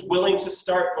someone who's willing to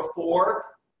start before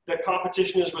the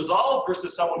competition is resolved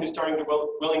versus someone who's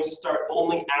willing to start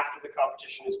only after the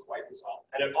competition is quite resolved,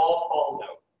 and it all falls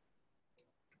out.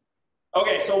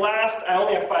 Okay, so last, I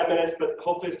only have 5 minutes, but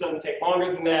hopefully this doesn't take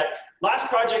longer than that. Last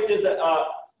project is a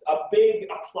big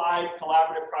applied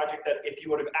collaborative project that if you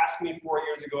would have asked me 4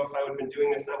 years ago if I would have been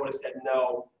doing this, I would have said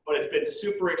no, but it's been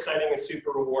super exciting and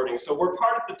super rewarding. So we're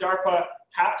part of the DARPA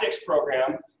haptics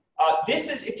program. This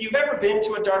is, if you've ever been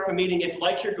to a DARPA meeting, it's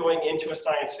like you're going into a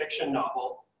science fiction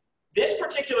novel. This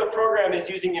particular program is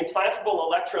using implantable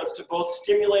electrodes to both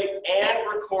stimulate and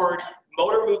record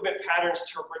motor movement patterns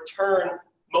to return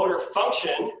motor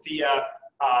function via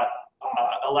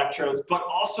electrodes, but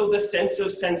also the sense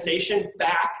of sensation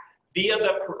back via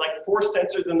the 4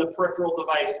 sensors in the peripheral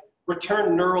device,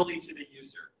 return neurally to the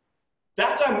user.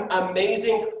 That's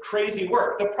amazing, crazy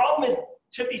work. The problem is,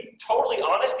 to be totally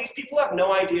honest, these people have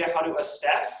no idea how to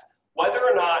assess whether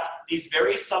or not these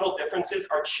very subtle differences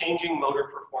are changing motor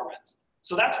performance.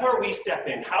 So that's where we step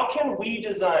in. How can we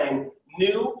design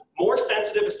new, more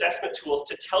sensitive assessment tools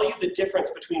to tell you the difference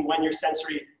between when your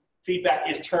sensory feedback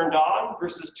is turned on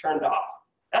versus turned off?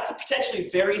 That's a potentially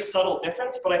very subtle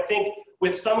difference, but I think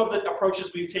with some of the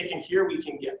approaches we've taken here, we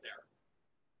can get there.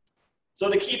 So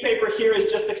the key paper here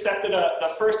is just accepted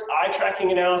the first eye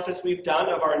tracking analysis we've done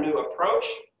of our new approach.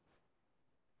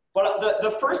 But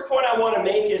the first point I want to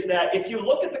make is that if you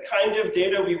look at the kind of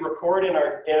data we record in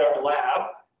our lab,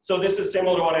 so this is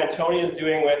similar to what Antonia is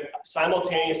doing with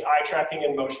simultaneous eye tracking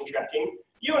and motion tracking,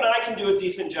 you and I can do a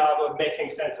decent job of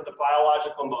making sense of the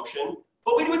biological motion,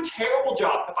 but we do a terrible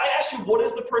job. If I asked you what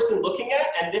is the person looking at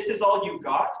and this is all you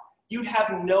got, you'd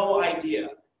have no idea.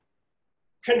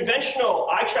 Conventional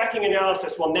eye tracking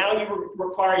analysis, well, now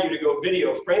require you to go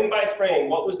video, frame by frame,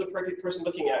 what was the person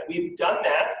looking at? We've done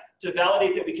that to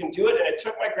validate that we can do it, and it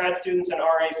took my grad students and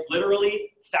RAs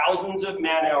literally thousands of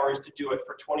man hours to do it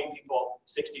for 20 people,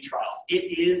 60 trials.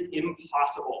 It is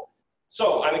impossible.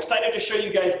 So I'm excited to show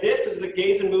you guys this. This is a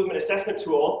gaze and movement assessment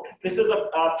tool. This is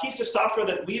a piece of software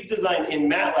that we've designed in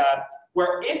MATLAB,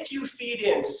 where if you feed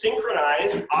in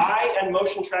synchronized eye and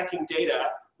motion tracking data,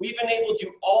 we've enabled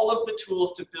you all of the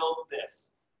tools to build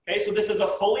this. Okay, so this is a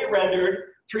fully rendered,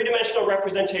 three-dimensional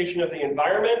representation of the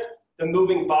environment, the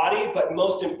moving body, but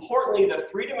most importantly, the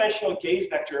three-dimensional gaze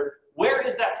vector. Where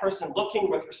is that person looking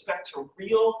with respect to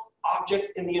real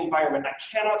objects in the environment? I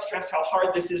cannot stress how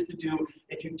hard this is to do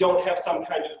if you don't have some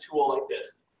kind of tool like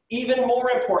this. Even more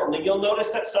importantly, you'll notice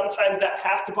that sometimes that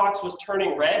past box was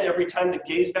turning red every time the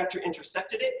gaze vector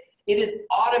intersected it. It is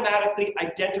automatically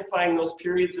identifying those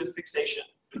periods of fixation.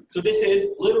 So this is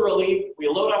literally, we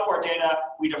load up our data,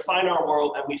 we define our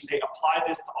world, and we say, apply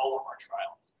this to all of our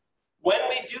trials. When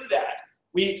we do that,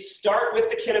 we start with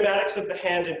the kinematics of the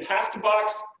hand and past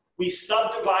box. We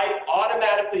subdivide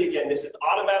automatically, again, this is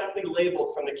automatically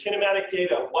labeled from the kinematic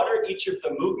data, what are each of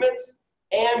the movements,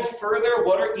 and further,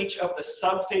 what are each of the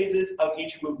subphases of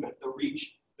each movement, the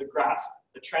reach, the grasp,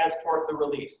 the transport, the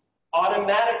release.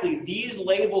 Automatically, these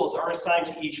labels are assigned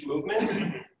to each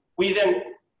movement. We then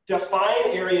define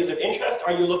areas of interest.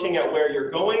 Are you looking at where you're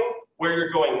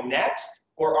going next,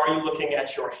 or are you looking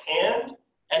at your hand?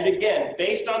 And again,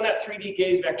 based on that 3D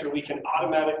gaze vector, we can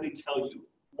automatically tell you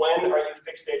when are you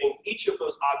fixating each of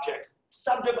those objects,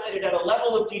 subdivided at a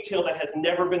level of detail that has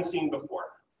never been seen before.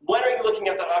 When are you looking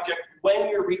at that object when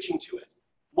you're reaching to it?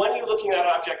 When are you looking at that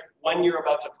object when you're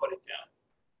about to put it down?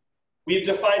 We've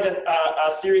defined a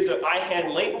series of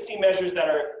eye-hand latency measures that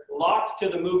are locked to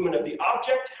the movement of the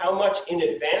object, how much in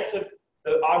advance of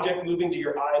the object moving to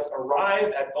your eyes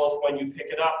arrive at both when you pick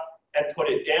it up and put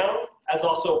it down, as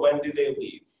also when do they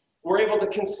leave. We're able to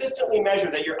consistently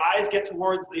measure that your eyes get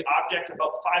towards the object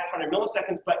about 500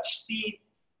 milliseconds, but see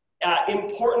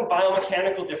important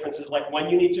biomechanical differences, like when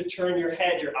you need to turn your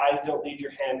head, your eyes don't lead your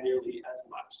hand nearly as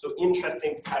much. So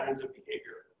interesting patterns of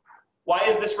behavior. Why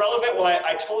is this relevant? Well,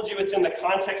 I told you it's in the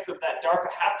context of that DARPA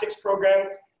haptics program.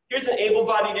 Here's an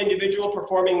able-bodied individual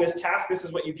performing this task. This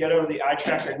is what you get out of the eye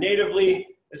tracker natively.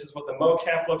 This is what the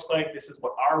mocap looks like. This is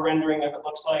what our rendering of it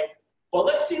looks like. Well,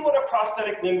 let's see what a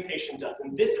prosthetic limb patient does.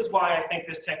 And this is why I think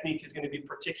this technique is going to be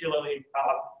particularly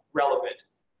relevant.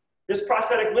 This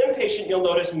prosthetic limb patient, you'll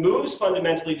notice, moves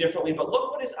fundamentally differently, but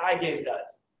look what his eye gaze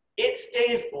does. It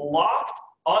stays locked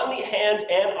on the hand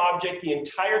and object the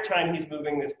entire time he's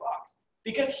moving this box,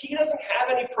 because he doesn't have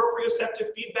any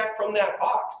proprioceptive feedback from that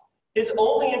box. His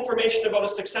only information about a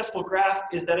successful grasp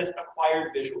is that it's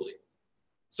acquired visually.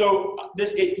 So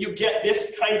you get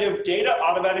this kind of data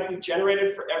automatically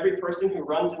generated for every person who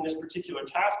runs in this particular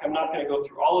task. I'm not going to go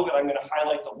through all of it. I'm going to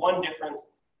highlight the one difference.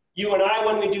 You and I,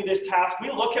 when we do this task,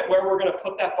 we look at where we're going to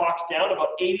put that box down about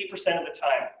 80% of the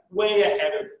time, way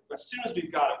ahead of, as soon as we've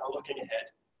got it, we're looking ahead.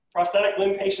 Prosthetic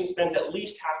limb patient spends at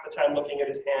least half the time looking at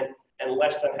his hand and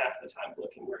less than half the time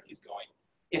looking where he's going.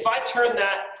 If I turn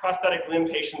that prosthetic limb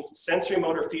patient's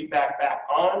sensorimotor feedback back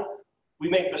on, we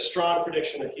make the strong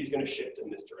prediction that he's going to shift in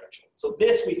this direction. So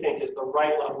this, we think, is the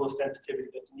right level of sensitivity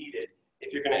that's needed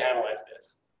if you're going to analyze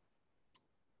this.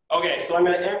 Okay, so I'm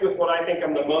going to end with what I think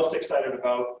I'm the most excited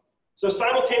about. So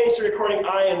simultaneously recording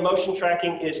eye and motion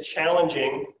tracking is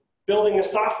challenging. Building the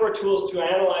software tools to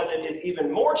analyze it is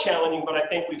even more challenging, but I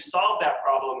think we've solved that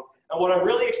problem. And what I'm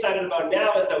really excited about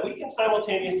now is that we can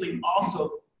simultaneously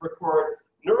also record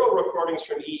neural recordings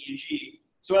from EEG.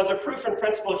 So as a proof in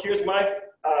principle, here's my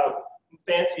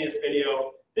fanciest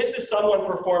video. This is someone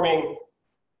performing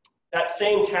that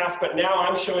same task, but now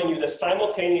I'm showing you the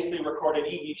simultaneously recorded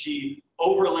EEG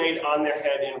overlaid on their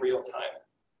head in real time.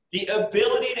 The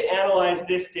ability to analyze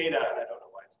this data, and I don't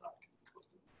know why it's not, because it's supposed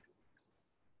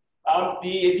to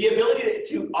be. The ability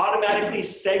to automatically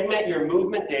segment your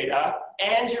movement data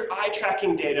and your eye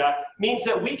tracking data means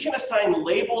that we can assign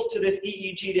labels to this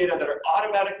EEG data that are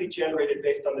automatically generated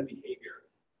based on the behavior.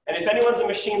 And if anyone's a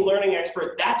machine learning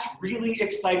expert, that's really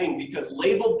exciting, because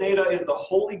labeled data is the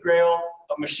holy grail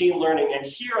of machine learning. And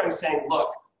here I'm saying, look,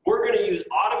 we're going to use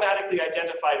automatically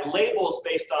identified labels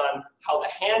based on how the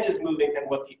hand is moving and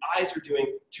what the eyes are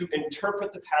doing to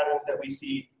interpret the patterns that we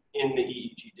see in the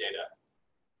EEG data.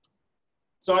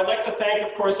 So I'd like to thank,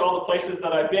 of course, all the places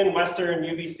that I've been, Western,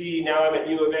 UBC, now I'm at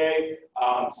U of A.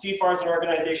 CFAR is an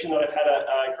organization that I've had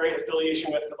a great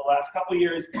affiliation with for the last couple of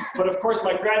years. But of course,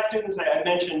 my grad students, I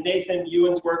mentioned Nathan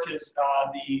Ewan's work is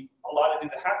a lot to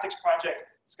do the haptics project.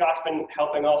 Scott's been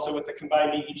helping also with the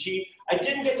combined EEG. I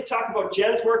didn't get to talk about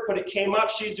Jen's work, but it came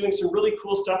up. She's doing some really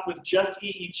cool stuff with just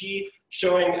EEG,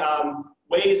 showing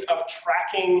ways of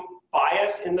tracking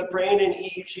bias in the brain in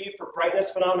EEG for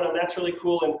brightness phenomena. That's really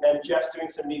cool. And Jeff's doing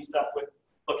some neat stuff with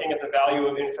looking at the value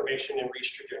of information in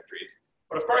reach trajectories.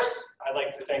 But of course, I'd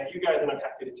like to thank you guys, and I'm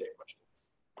happy to take questions.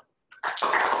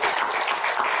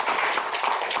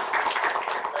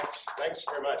 Thanks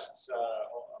very much. It's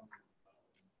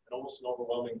almost an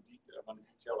overwhelming amount of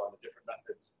detail on the different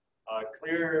methods.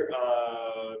 Clear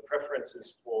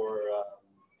preferences for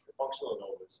functional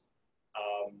ANOVAs.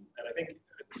 And I think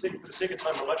for the sake of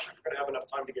time, I'm not sure if we're going to have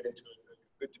enough time to get into a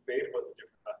good debate about the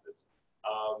different methods.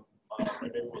 And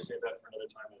maybe we'll save that for another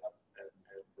time and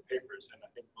for papers, and I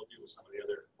think we'll deal with some of the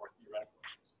other more theoretical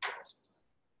issues.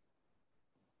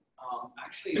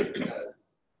 Actually,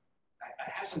 I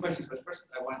have some questions, but first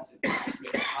I wanted to just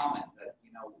make a comment that,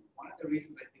 you know, one of the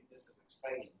reasons I think this is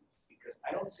exciting, because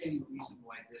I don't see any reason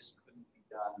why this couldn't be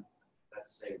done,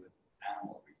 let's say, with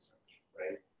animal research,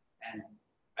 right? And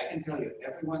I can tell you,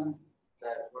 everyone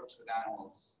that works with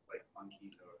animals, like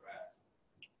monkeys or rats,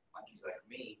 monkeys like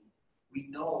me, we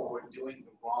know we're doing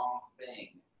the wrong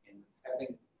thing in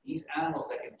having these animals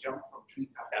that can jump from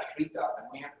treetop to treetop, and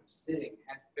we have them sitting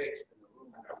head fixed in the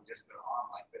room and just their arm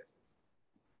like this.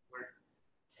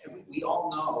 We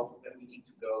all know that we need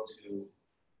to go to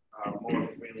more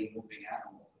freely moving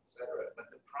animals, etc. But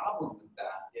the problem with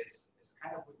that is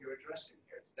kind of what you're addressing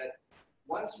here. That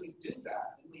once we do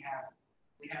that, then we have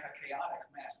a chaotic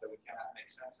mess that we cannot make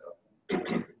sense of.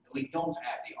 And we don't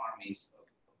have the armies of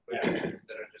things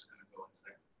that are just going to go in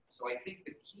seconds. So I think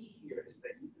the key here is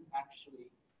that you could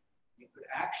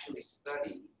actually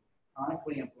study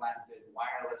chronically implanted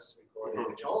wireless recording,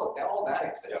 which all that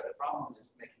exists. The problem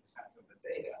is making sense of the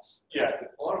data. Yeah. You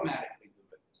automatically do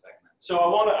it in segments. So I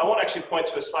want to actually point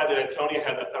to a slide that Antonia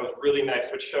had that was really nice,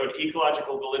 which showed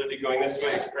ecological validity going this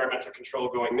way, experimental control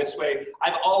going this way.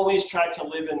 I've always tried to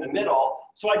live in the middle,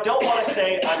 so I don't want to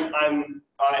say I'm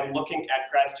looking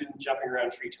at grad students jumping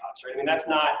around treetops, right? I mean, that's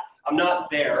not, I'm not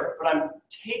there, but I'm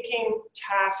taking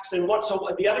tasks and what, so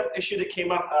the other issue that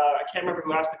came up, I can't remember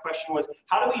who asked the question, was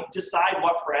how do we decide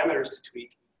what parameters to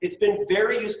tweak? It's been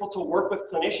very useful to work with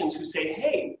clinicians who say,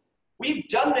 hey, we've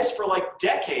done this for like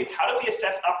decades. How do we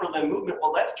assess upper limb movement?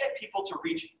 Well, let's get people to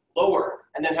reach lower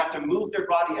and then have to move their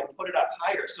body and put it up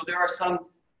higher. So there are some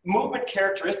movement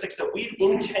characteristics that we've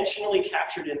intentionally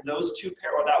captured in those two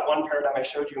or that one paradigm I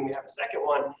showed you, and we have a second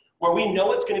one where we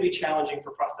know it's going to be challenging for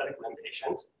prosthetic limb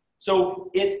patients. So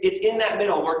it's in that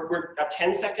middle. We're a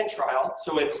 10-second trial,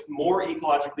 so it's more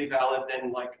ecologically valid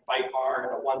than like bite bar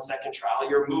in a 1-second trial.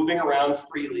 You're moving around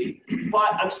freely,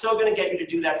 but I'm still going to get you to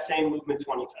do that same movement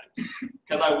 20 times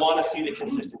because I want to see the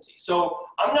consistency. So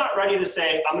I'm not ready to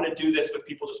say I'm going to do this with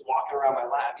people just walking around my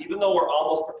lab, even though we're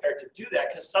almost prepared to do that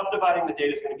because subdividing the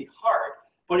data is going to be hard.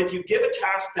 But if you give a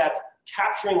task that's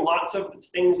capturing lots of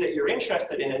things that you're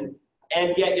interested in,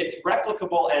 and yet it's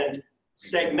replicable and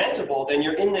segmentable, then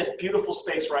you're in this beautiful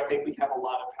space where I think we have a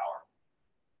lot of power.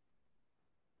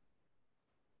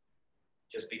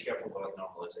 Just be careful about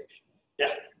normalization.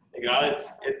 Yeah, you know, it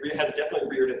has definitely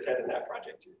reared its head in that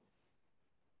project too.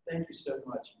 Thank you so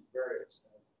much. I'm very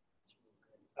excited. It's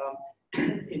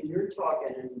really great. In your talk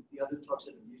and in the other talks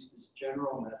that have used this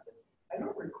general method, I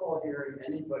don't recall hearing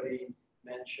anybody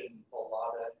mention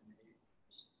Bolada and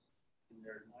Neighbors in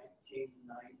their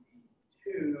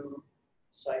 1992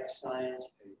 Psych Science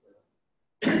paper,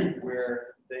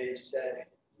 where they said,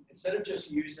 instead of just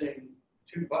using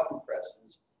 2 button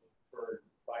presses for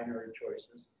binary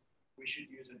choices, we should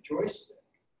use a joystick.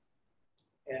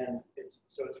 And it's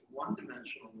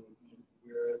one-dimensional movement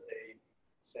where they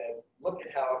said, look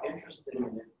at how interesting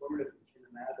and informative the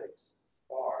kinematics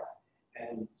are.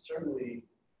 And certainly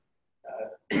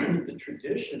the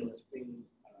tradition that's being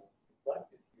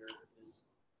reflected here is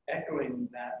echoing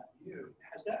that view.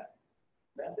 Has that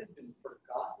method been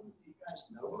forgotten? Do you guys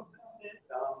know about it?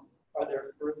 Are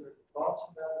there further thoughts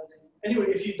about it? Anyway,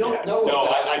 if you don't know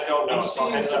about I don't know. I'm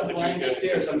seeing some blank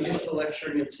stares. I'm used to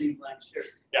lecturing and seeing blank stares.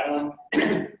 Yeah.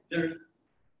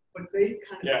 But they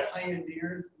kind of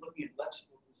pioneered looking at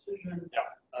lexical decision,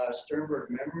 Sternberg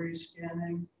memory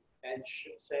scanning, and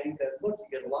saying that, look, you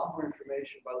get a lot more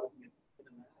information by looking at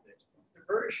kinematics. They're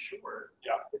very short.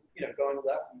 Yeah. You know, going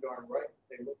left and going right.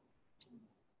 They look.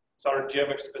 Sarah, do you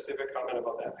have a specific comment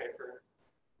about that paper?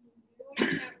 Do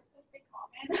you have a specific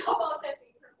comment about that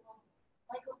paper?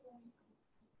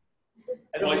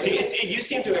 Well, see, you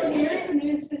seem to. So there is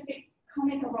no specific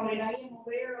comment about it. I am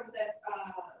aware of that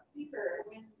paper.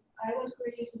 When I was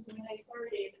graduating, so when I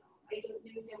started, I don't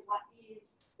know what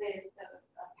is the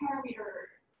parameter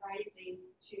rising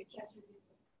to capture this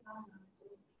phenomenon.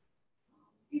 So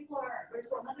people are,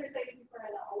 there's another side that people are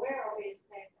not aware of is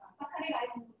that something I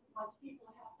don't want people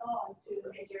have done to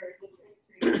measure the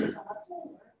trajectory, which is a lot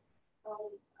smaller.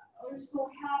 Also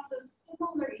have the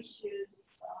similar issues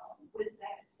with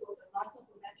that, so the lots of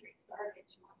the metrics are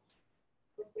benchmarked.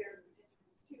 with their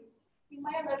difference too. In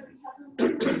my lab, we haven't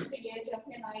reached the edge of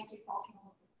Chapman keep talking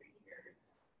about for 3 years.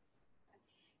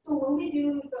 So when we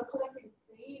do the collecting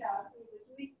data through the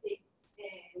heuristics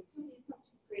and 2D touch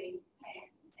screen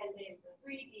and then the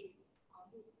 3D,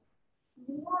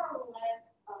 more or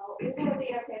less all the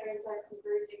data patterns are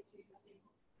converging to the same.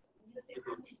 The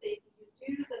difference is that you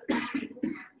do the 3D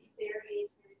movement, if there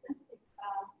is very sensitive,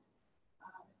 fast,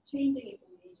 changing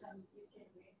information, you can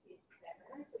make it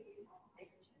better, so you have a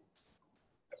higher chance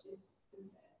to do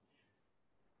that.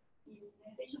 In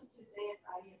addition to that,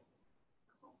 I have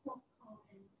a couple of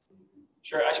comments.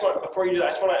 Sure, I just want, before you do that,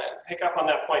 I just want to pick up on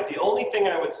that point. The only thing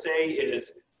I would say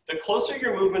is the closer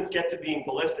your movements get to being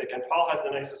ballistic, and Paul has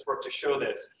the nicest work to show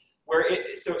this, where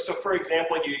so for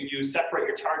example, you separate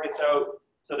your targets out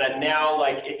so that now,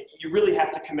 like, if you really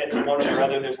have to commit to one or the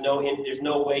other, there's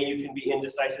no way you can be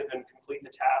indecisive and complete the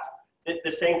task.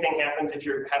 The same thing happens if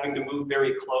you're having to move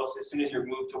very close. As soon as you're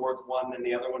moved towards one, then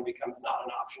the other one becomes not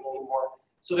an option anymore.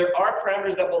 So there are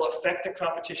parameters that will affect the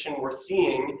competition we're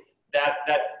seeing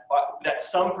that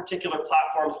some particular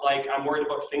platforms, like I'm worried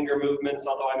about finger movements,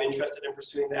 although I'm interested in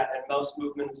pursuing that, and mouse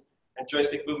movements and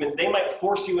joystick movements, they might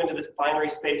force you into this binary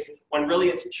space when really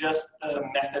it's just the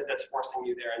method that's forcing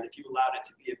you there. And if you allowed it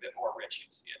to be a bit more rich,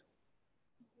 you'd see it.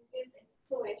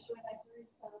 So actually, my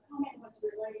first comment was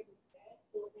related to that,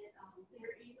 so that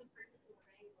there is a particular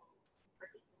angle,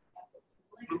 particular method to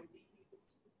link the behaviors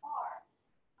too far.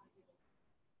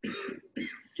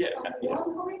 Yeah.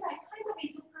 One comment I kind of,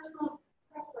 it's a personal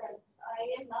preference.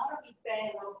 I am not a big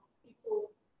fan of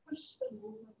people push the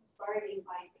movement starting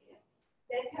by there.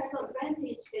 That has an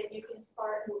advantage that you can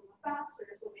start moving faster,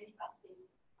 so many fasting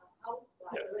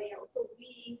outside layout. So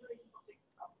we encourage subjects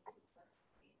to start.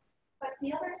 But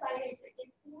the other side is that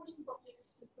it forces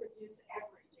subjects to produce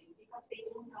averaging because they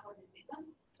don't have a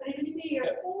decision. But even if they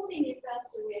are holding a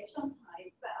faster reaction time,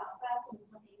 faster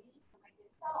movement by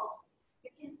themselves,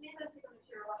 you can see the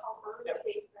signature of how early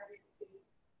they started to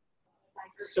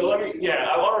So let me,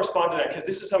 I want to respond to that because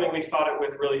this is something we fought it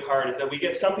with really hard, is that we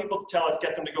get some people to tell us,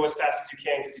 get them to go as fast as you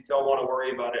can because you don't want to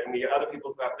worry about it. And we get other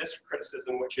people who have this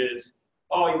criticism, which is,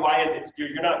 oh, why is it,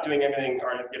 you're not doing anything,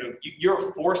 or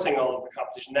you're forcing all of the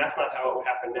competition. That's not how it would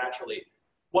happen naturally.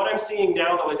 What I'm seeing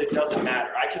now, though, is it doesn't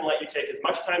matter. I can let you take as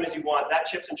much time as you want. That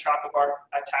chips and chocolate bar,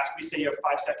 that task, we say you have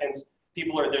 5 seconds.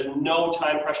 There's no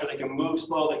time pressure. They can move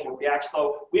slow, they can react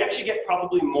slow. We actually get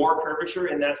probably more curvature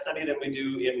in that study than we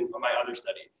do in my other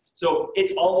study. So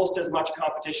it's almost as much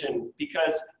competition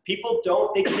because people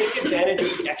they take advantage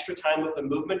of the extra time of the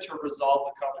movement to resolve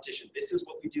the competition. This is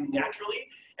what we do naturally.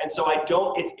 And so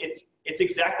it's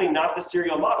exactly not the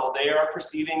serial model. They are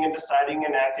perceiving and deciding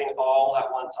and acting all at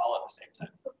once, all at the same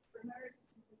time. So primarily,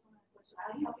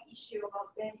 I have an issue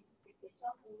about that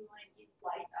interpretation online. It's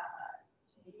like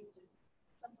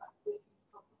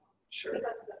Sure.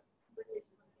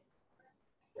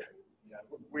 Yeah,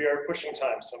 we are pushing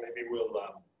time, so maybe we'll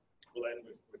end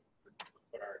with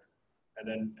Bernard, and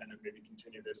then maybe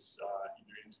continue this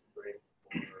either into the break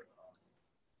or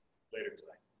later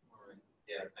tonight. All right.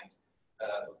 Yeah, thanks.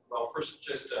 Well, first,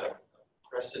 just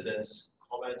precedence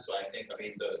comments. So I think,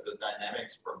 the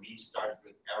dynamics for me started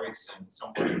with Erickson,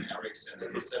 somewhere in Erickson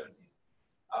in the 70s.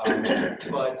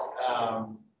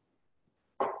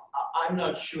 I'm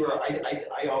not sure.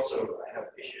 I also have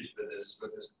issues with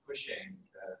this pushing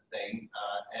thing,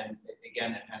 and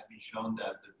again, it has been shown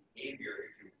that the behavior,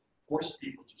 if you force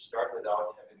people to start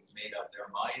without having made up their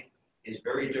mind, is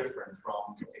very different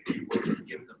from if you were to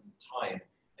give them time.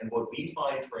 And what we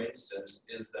find, for instance,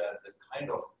 is that the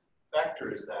kind of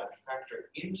factors that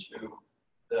factor into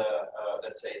the,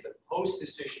 let's say, the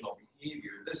post-decisional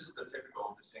behavior, this is the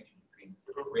typical distinction between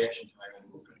reaction time and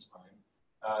movement time,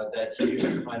 that you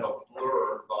can kind of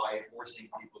blur by forcing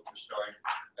people to start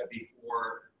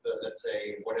before the, let's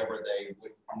say, whatever they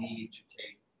would need to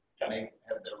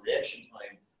have their reaction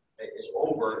time is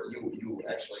over. You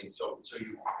actually, so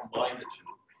you combine the two.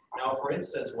 Now, for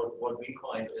instance, what we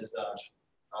find is that,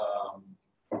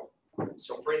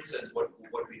 so for instance, what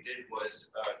we did was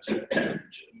to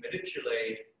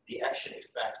manipulate the action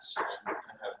effects and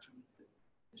have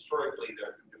historically there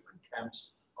are 2 different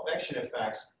camps of action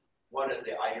effects. One is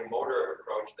the ideomotor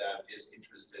approach that is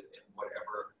interested in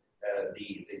whatever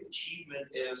the achievement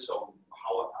is. So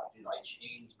how did I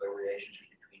change the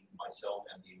relationship between myself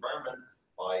and the environment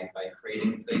by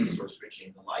creating things or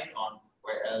switching the light on,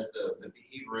 whereas the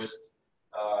behaviorist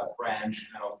branch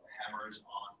kind of hammers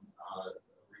on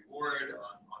reward,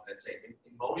 on let's say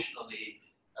emotionally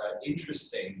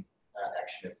interesting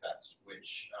action effects,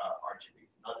 which are typically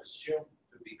not assumed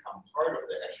to become part of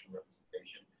the action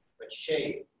representation, but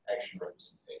shape action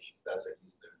representations. That's at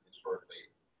least the historically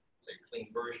say, clean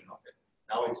version of it.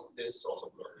 Now this is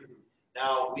also blurry.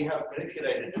 Now we have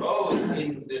manipulated both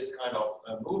in this kind of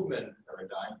movement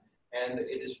paradigm, and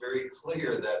it is very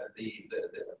clear that the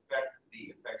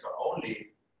effects are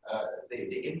only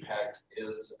the impact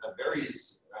is very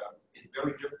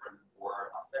different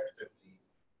for affectively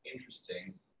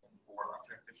interesting and for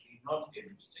affectively not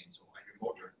interesting. So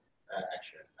motor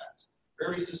action effects,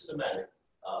 very systematic,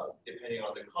 depending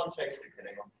on the context,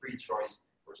 depending on free choice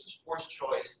versus forced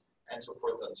choice, and so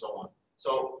forth and so on.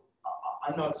 So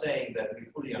I'm not saying that we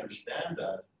fully understand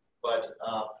that, but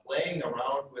playing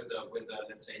around with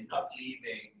let's say, not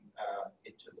leaving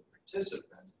it to the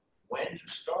participant when to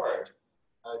start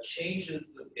changes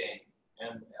the game.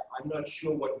 And I'm not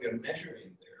sure what we are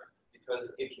measuring there,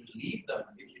 because if you leave them,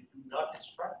 if you do not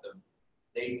instruct them,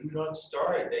 they do not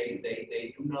start. They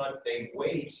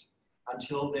wait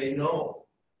until they know.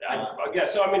 Yeah,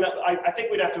 so I mean, I think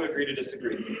we'd have to agree to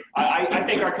disagree. I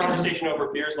think our conversation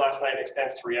over beers last night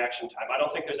extends to reaction time. I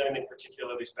don't think there's anything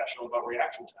particularly special about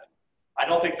reaction time. I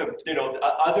don't think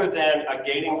other than a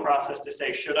gating process to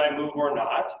say, should I move or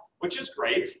not, which is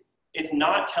great, it's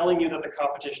not telling you that the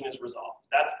competition is resolved.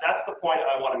 That's the point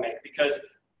I want to make, because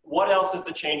what else is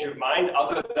to change your mind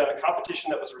other than a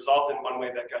competition that was resolved in one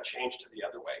way that got changed to the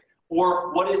other way?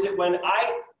 Or what is it when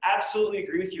I absolutely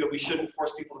agree with you we shouldn't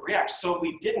force people to react, so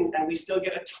we didn't, and we still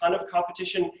get a ton of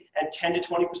competition and 10 to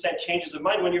 20% changes of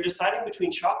mind when you're deciding between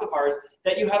chocolate bars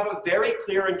that you have a very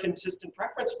clear and consistent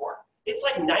preference for. It's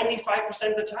like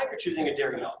 95% of the time you're choosing a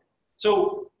dairy milk.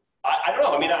 So I don't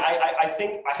know. I mean, I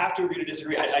think I have to agree to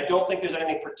disagree. I don't think there's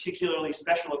anything particularly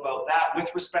special about that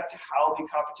with respect to how the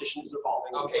competition is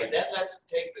evolving. Okay, then let's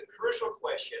take the crucial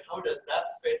question: how does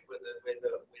that fit with the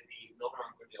Milner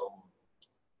and Goodell model?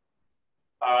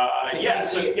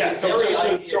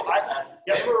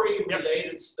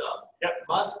 Memory-related stuff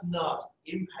must not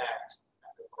impact,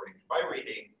 according to my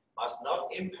reading, must not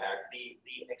impact the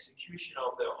execution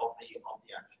of the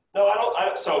action. No, I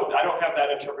don't have that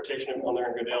interpretation of Milner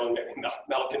and Goodell, and maybe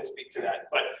Mel can speak to that.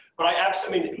 But I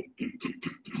absolutely,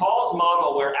 Paul's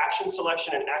model where action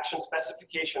selection and action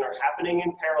specification are happening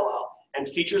in parallel, and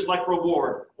features like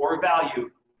reward or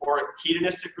value or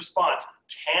hedonistic response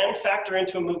can factor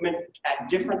into a movement at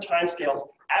different timescales,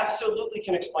 absolutely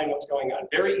can explain what's going on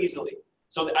very easily.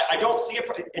 So I don't see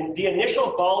and the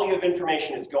initial volley of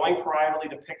information is going parietally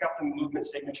to pick up the movement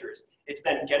signatures. It's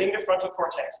then getting to frontal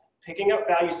cortex, picking up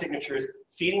value signatures,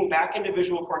 feeding back into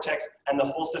visual cortex, and the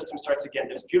whole system starts again.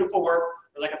 There's beautiful work.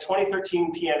 There's like a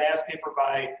 2013 PNAS paper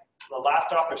by the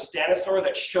last author, Stanisor,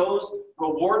 that shows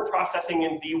reward processing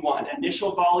in V1.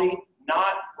 Initial volley,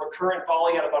 not recurrent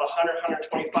volley at about 100,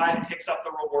 125, picks up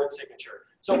the reward signature.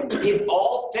 So it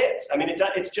all fits. I mean, it's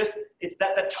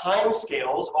that the time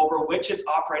scales over which it's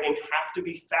operating have to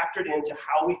be factored into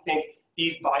how we think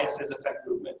these biases affect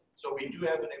movement. So we do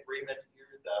have an agreement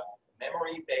here that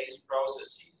memory-based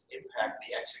processes impact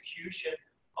the execution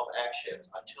of actions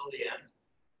until the end.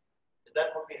 Is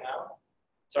that what we have?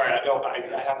 Sorry,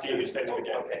 I have to hear you say that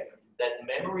again. Okay, that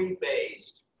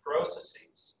memory-based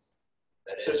processes.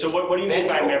 That is so what do you mean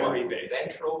by memory-based?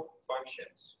 Ventral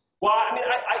functions. Well, I mean,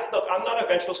 look, I'm not a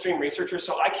ventral stream researcher,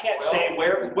 so I can't say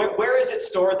where is it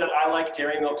stored that I like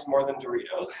dairy milks more than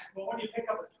Doritos. Well, when you pick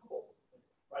up a tool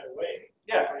right away,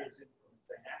 yeah. it's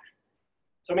influencing action.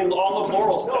 So I mean, all the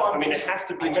moral stuff. I mean, it has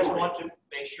to be. I just want to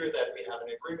make sure that we have an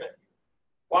agreement.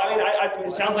 Well, I mean,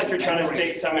 it sounds like you're trying to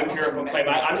state some empirical claim.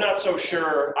 I'm not so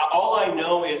sure. All I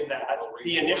know is that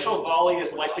the initial volley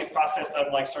is likely processed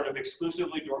on like sort of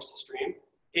exclusively dorsal stream.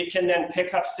 It can then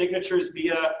pick up signatures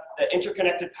via the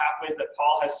interconnected pathways that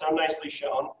Paul has so nicely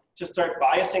shown to start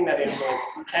biasing that influence.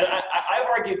 And I've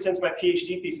argued since my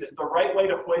PhD thesis, the right way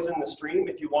to poison the stream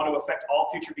if you want to affect all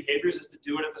future behaviors is to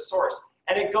do it at the source.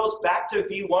 And it goes back to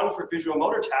V1 for visual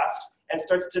motor tasks and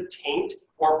starts to taint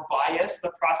or bias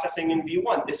the processing in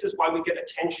V1. This is why we get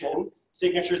attention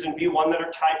signatures in V1 that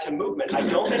are tied to movement. I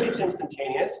don't think it's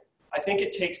instantaneous. I think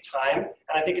it takes time,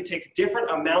 and I think it takes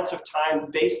different amounts of time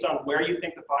based on where you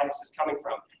think the bias is coming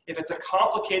from. If it's a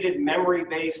complicated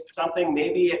memory-based something,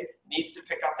 maybe it needs to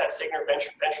pick up that signal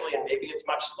eventually, and maybe it's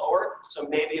much slower, so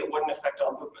maybe it wouldn't affect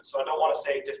all movement. So I don't want to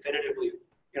say definitively,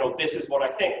 this is what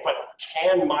I think, but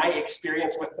can my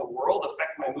experience with the world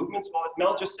affect my movements? Well, as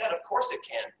Mel just said, of course it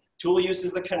can. Tool use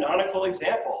is the canonical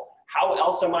example. How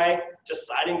else am I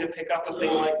deciding to pick up a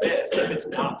thing like this if it's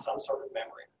not some sort of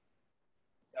memory?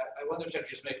 I wonder if I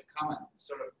could just make a comment,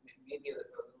 sort of maybe a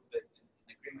little bit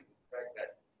in agreement with Craig,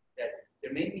 that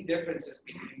there may be differences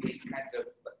between these kinds of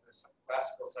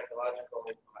classical psychological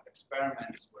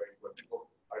experiments where people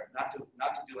are not to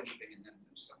do anything and then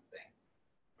do something,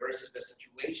 versus the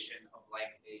situation of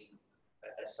like a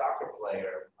a soccer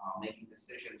player making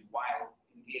decisions while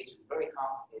engaged in very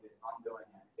complicated ongoing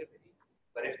activity.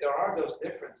 But if there are those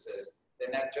differences,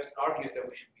 then that just argues that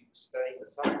we should be studying the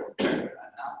soccer player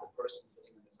and not the person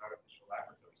sitting in this artificial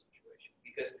laboratory situation.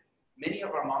 Because many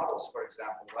of our models, for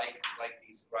example, like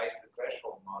these rise to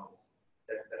threshold models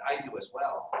that I do as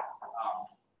well,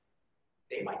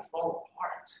 they might fall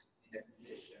apart in a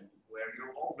condition where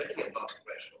you're already above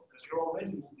threshold, because you're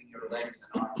already moving your legs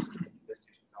and arms and making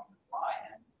decisions on the fly.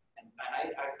 And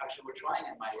I actually, we're trying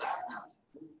in my lab now to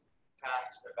do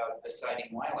tasks about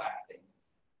deciding while acting,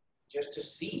 just to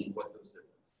see what those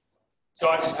differences are. So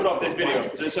I just put up this video.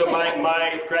 So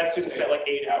my grad student spent like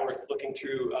 8 hours looking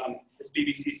through this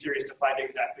BBC series to find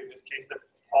exactly this case that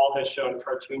Paul has shown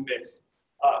cartoon-based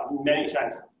many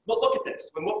times. But look at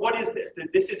this. What is this?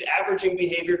 This is averaging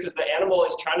behavior because the animal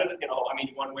is trying to, I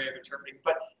mean, one way of interpreting,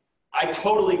 but I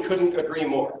totally couldn't agree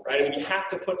more, right? I mean, you have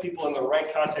to put people in the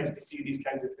right context to see these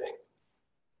kinds of things.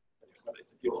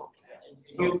 It's a fuel.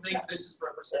 So you think this is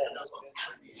representative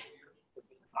of behavior?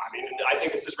 I mean, I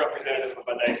think this is representative of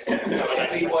a nice.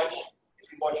 If we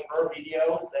watch her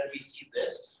video, then we see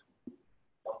this.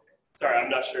 Okay. Sorry, I'm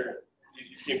not sure.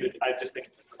 You seem to. I just think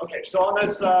it's okay. So on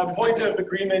this point of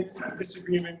agreement,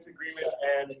 disagreement, agreement,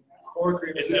 and core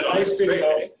agreement, Isn't it nice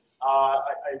video. great?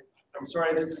 I'm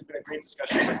sorry, this has been a great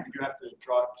discussion. We do have to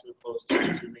draw it to a close to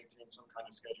maintain some kind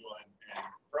of schedule and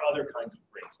for other kinds of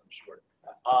breaks, I'm sure.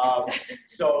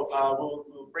 So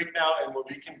we'll break now and we'll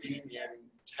reconvene in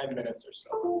 10 minutes or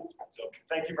so. So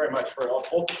thank you very much for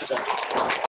both the presenters.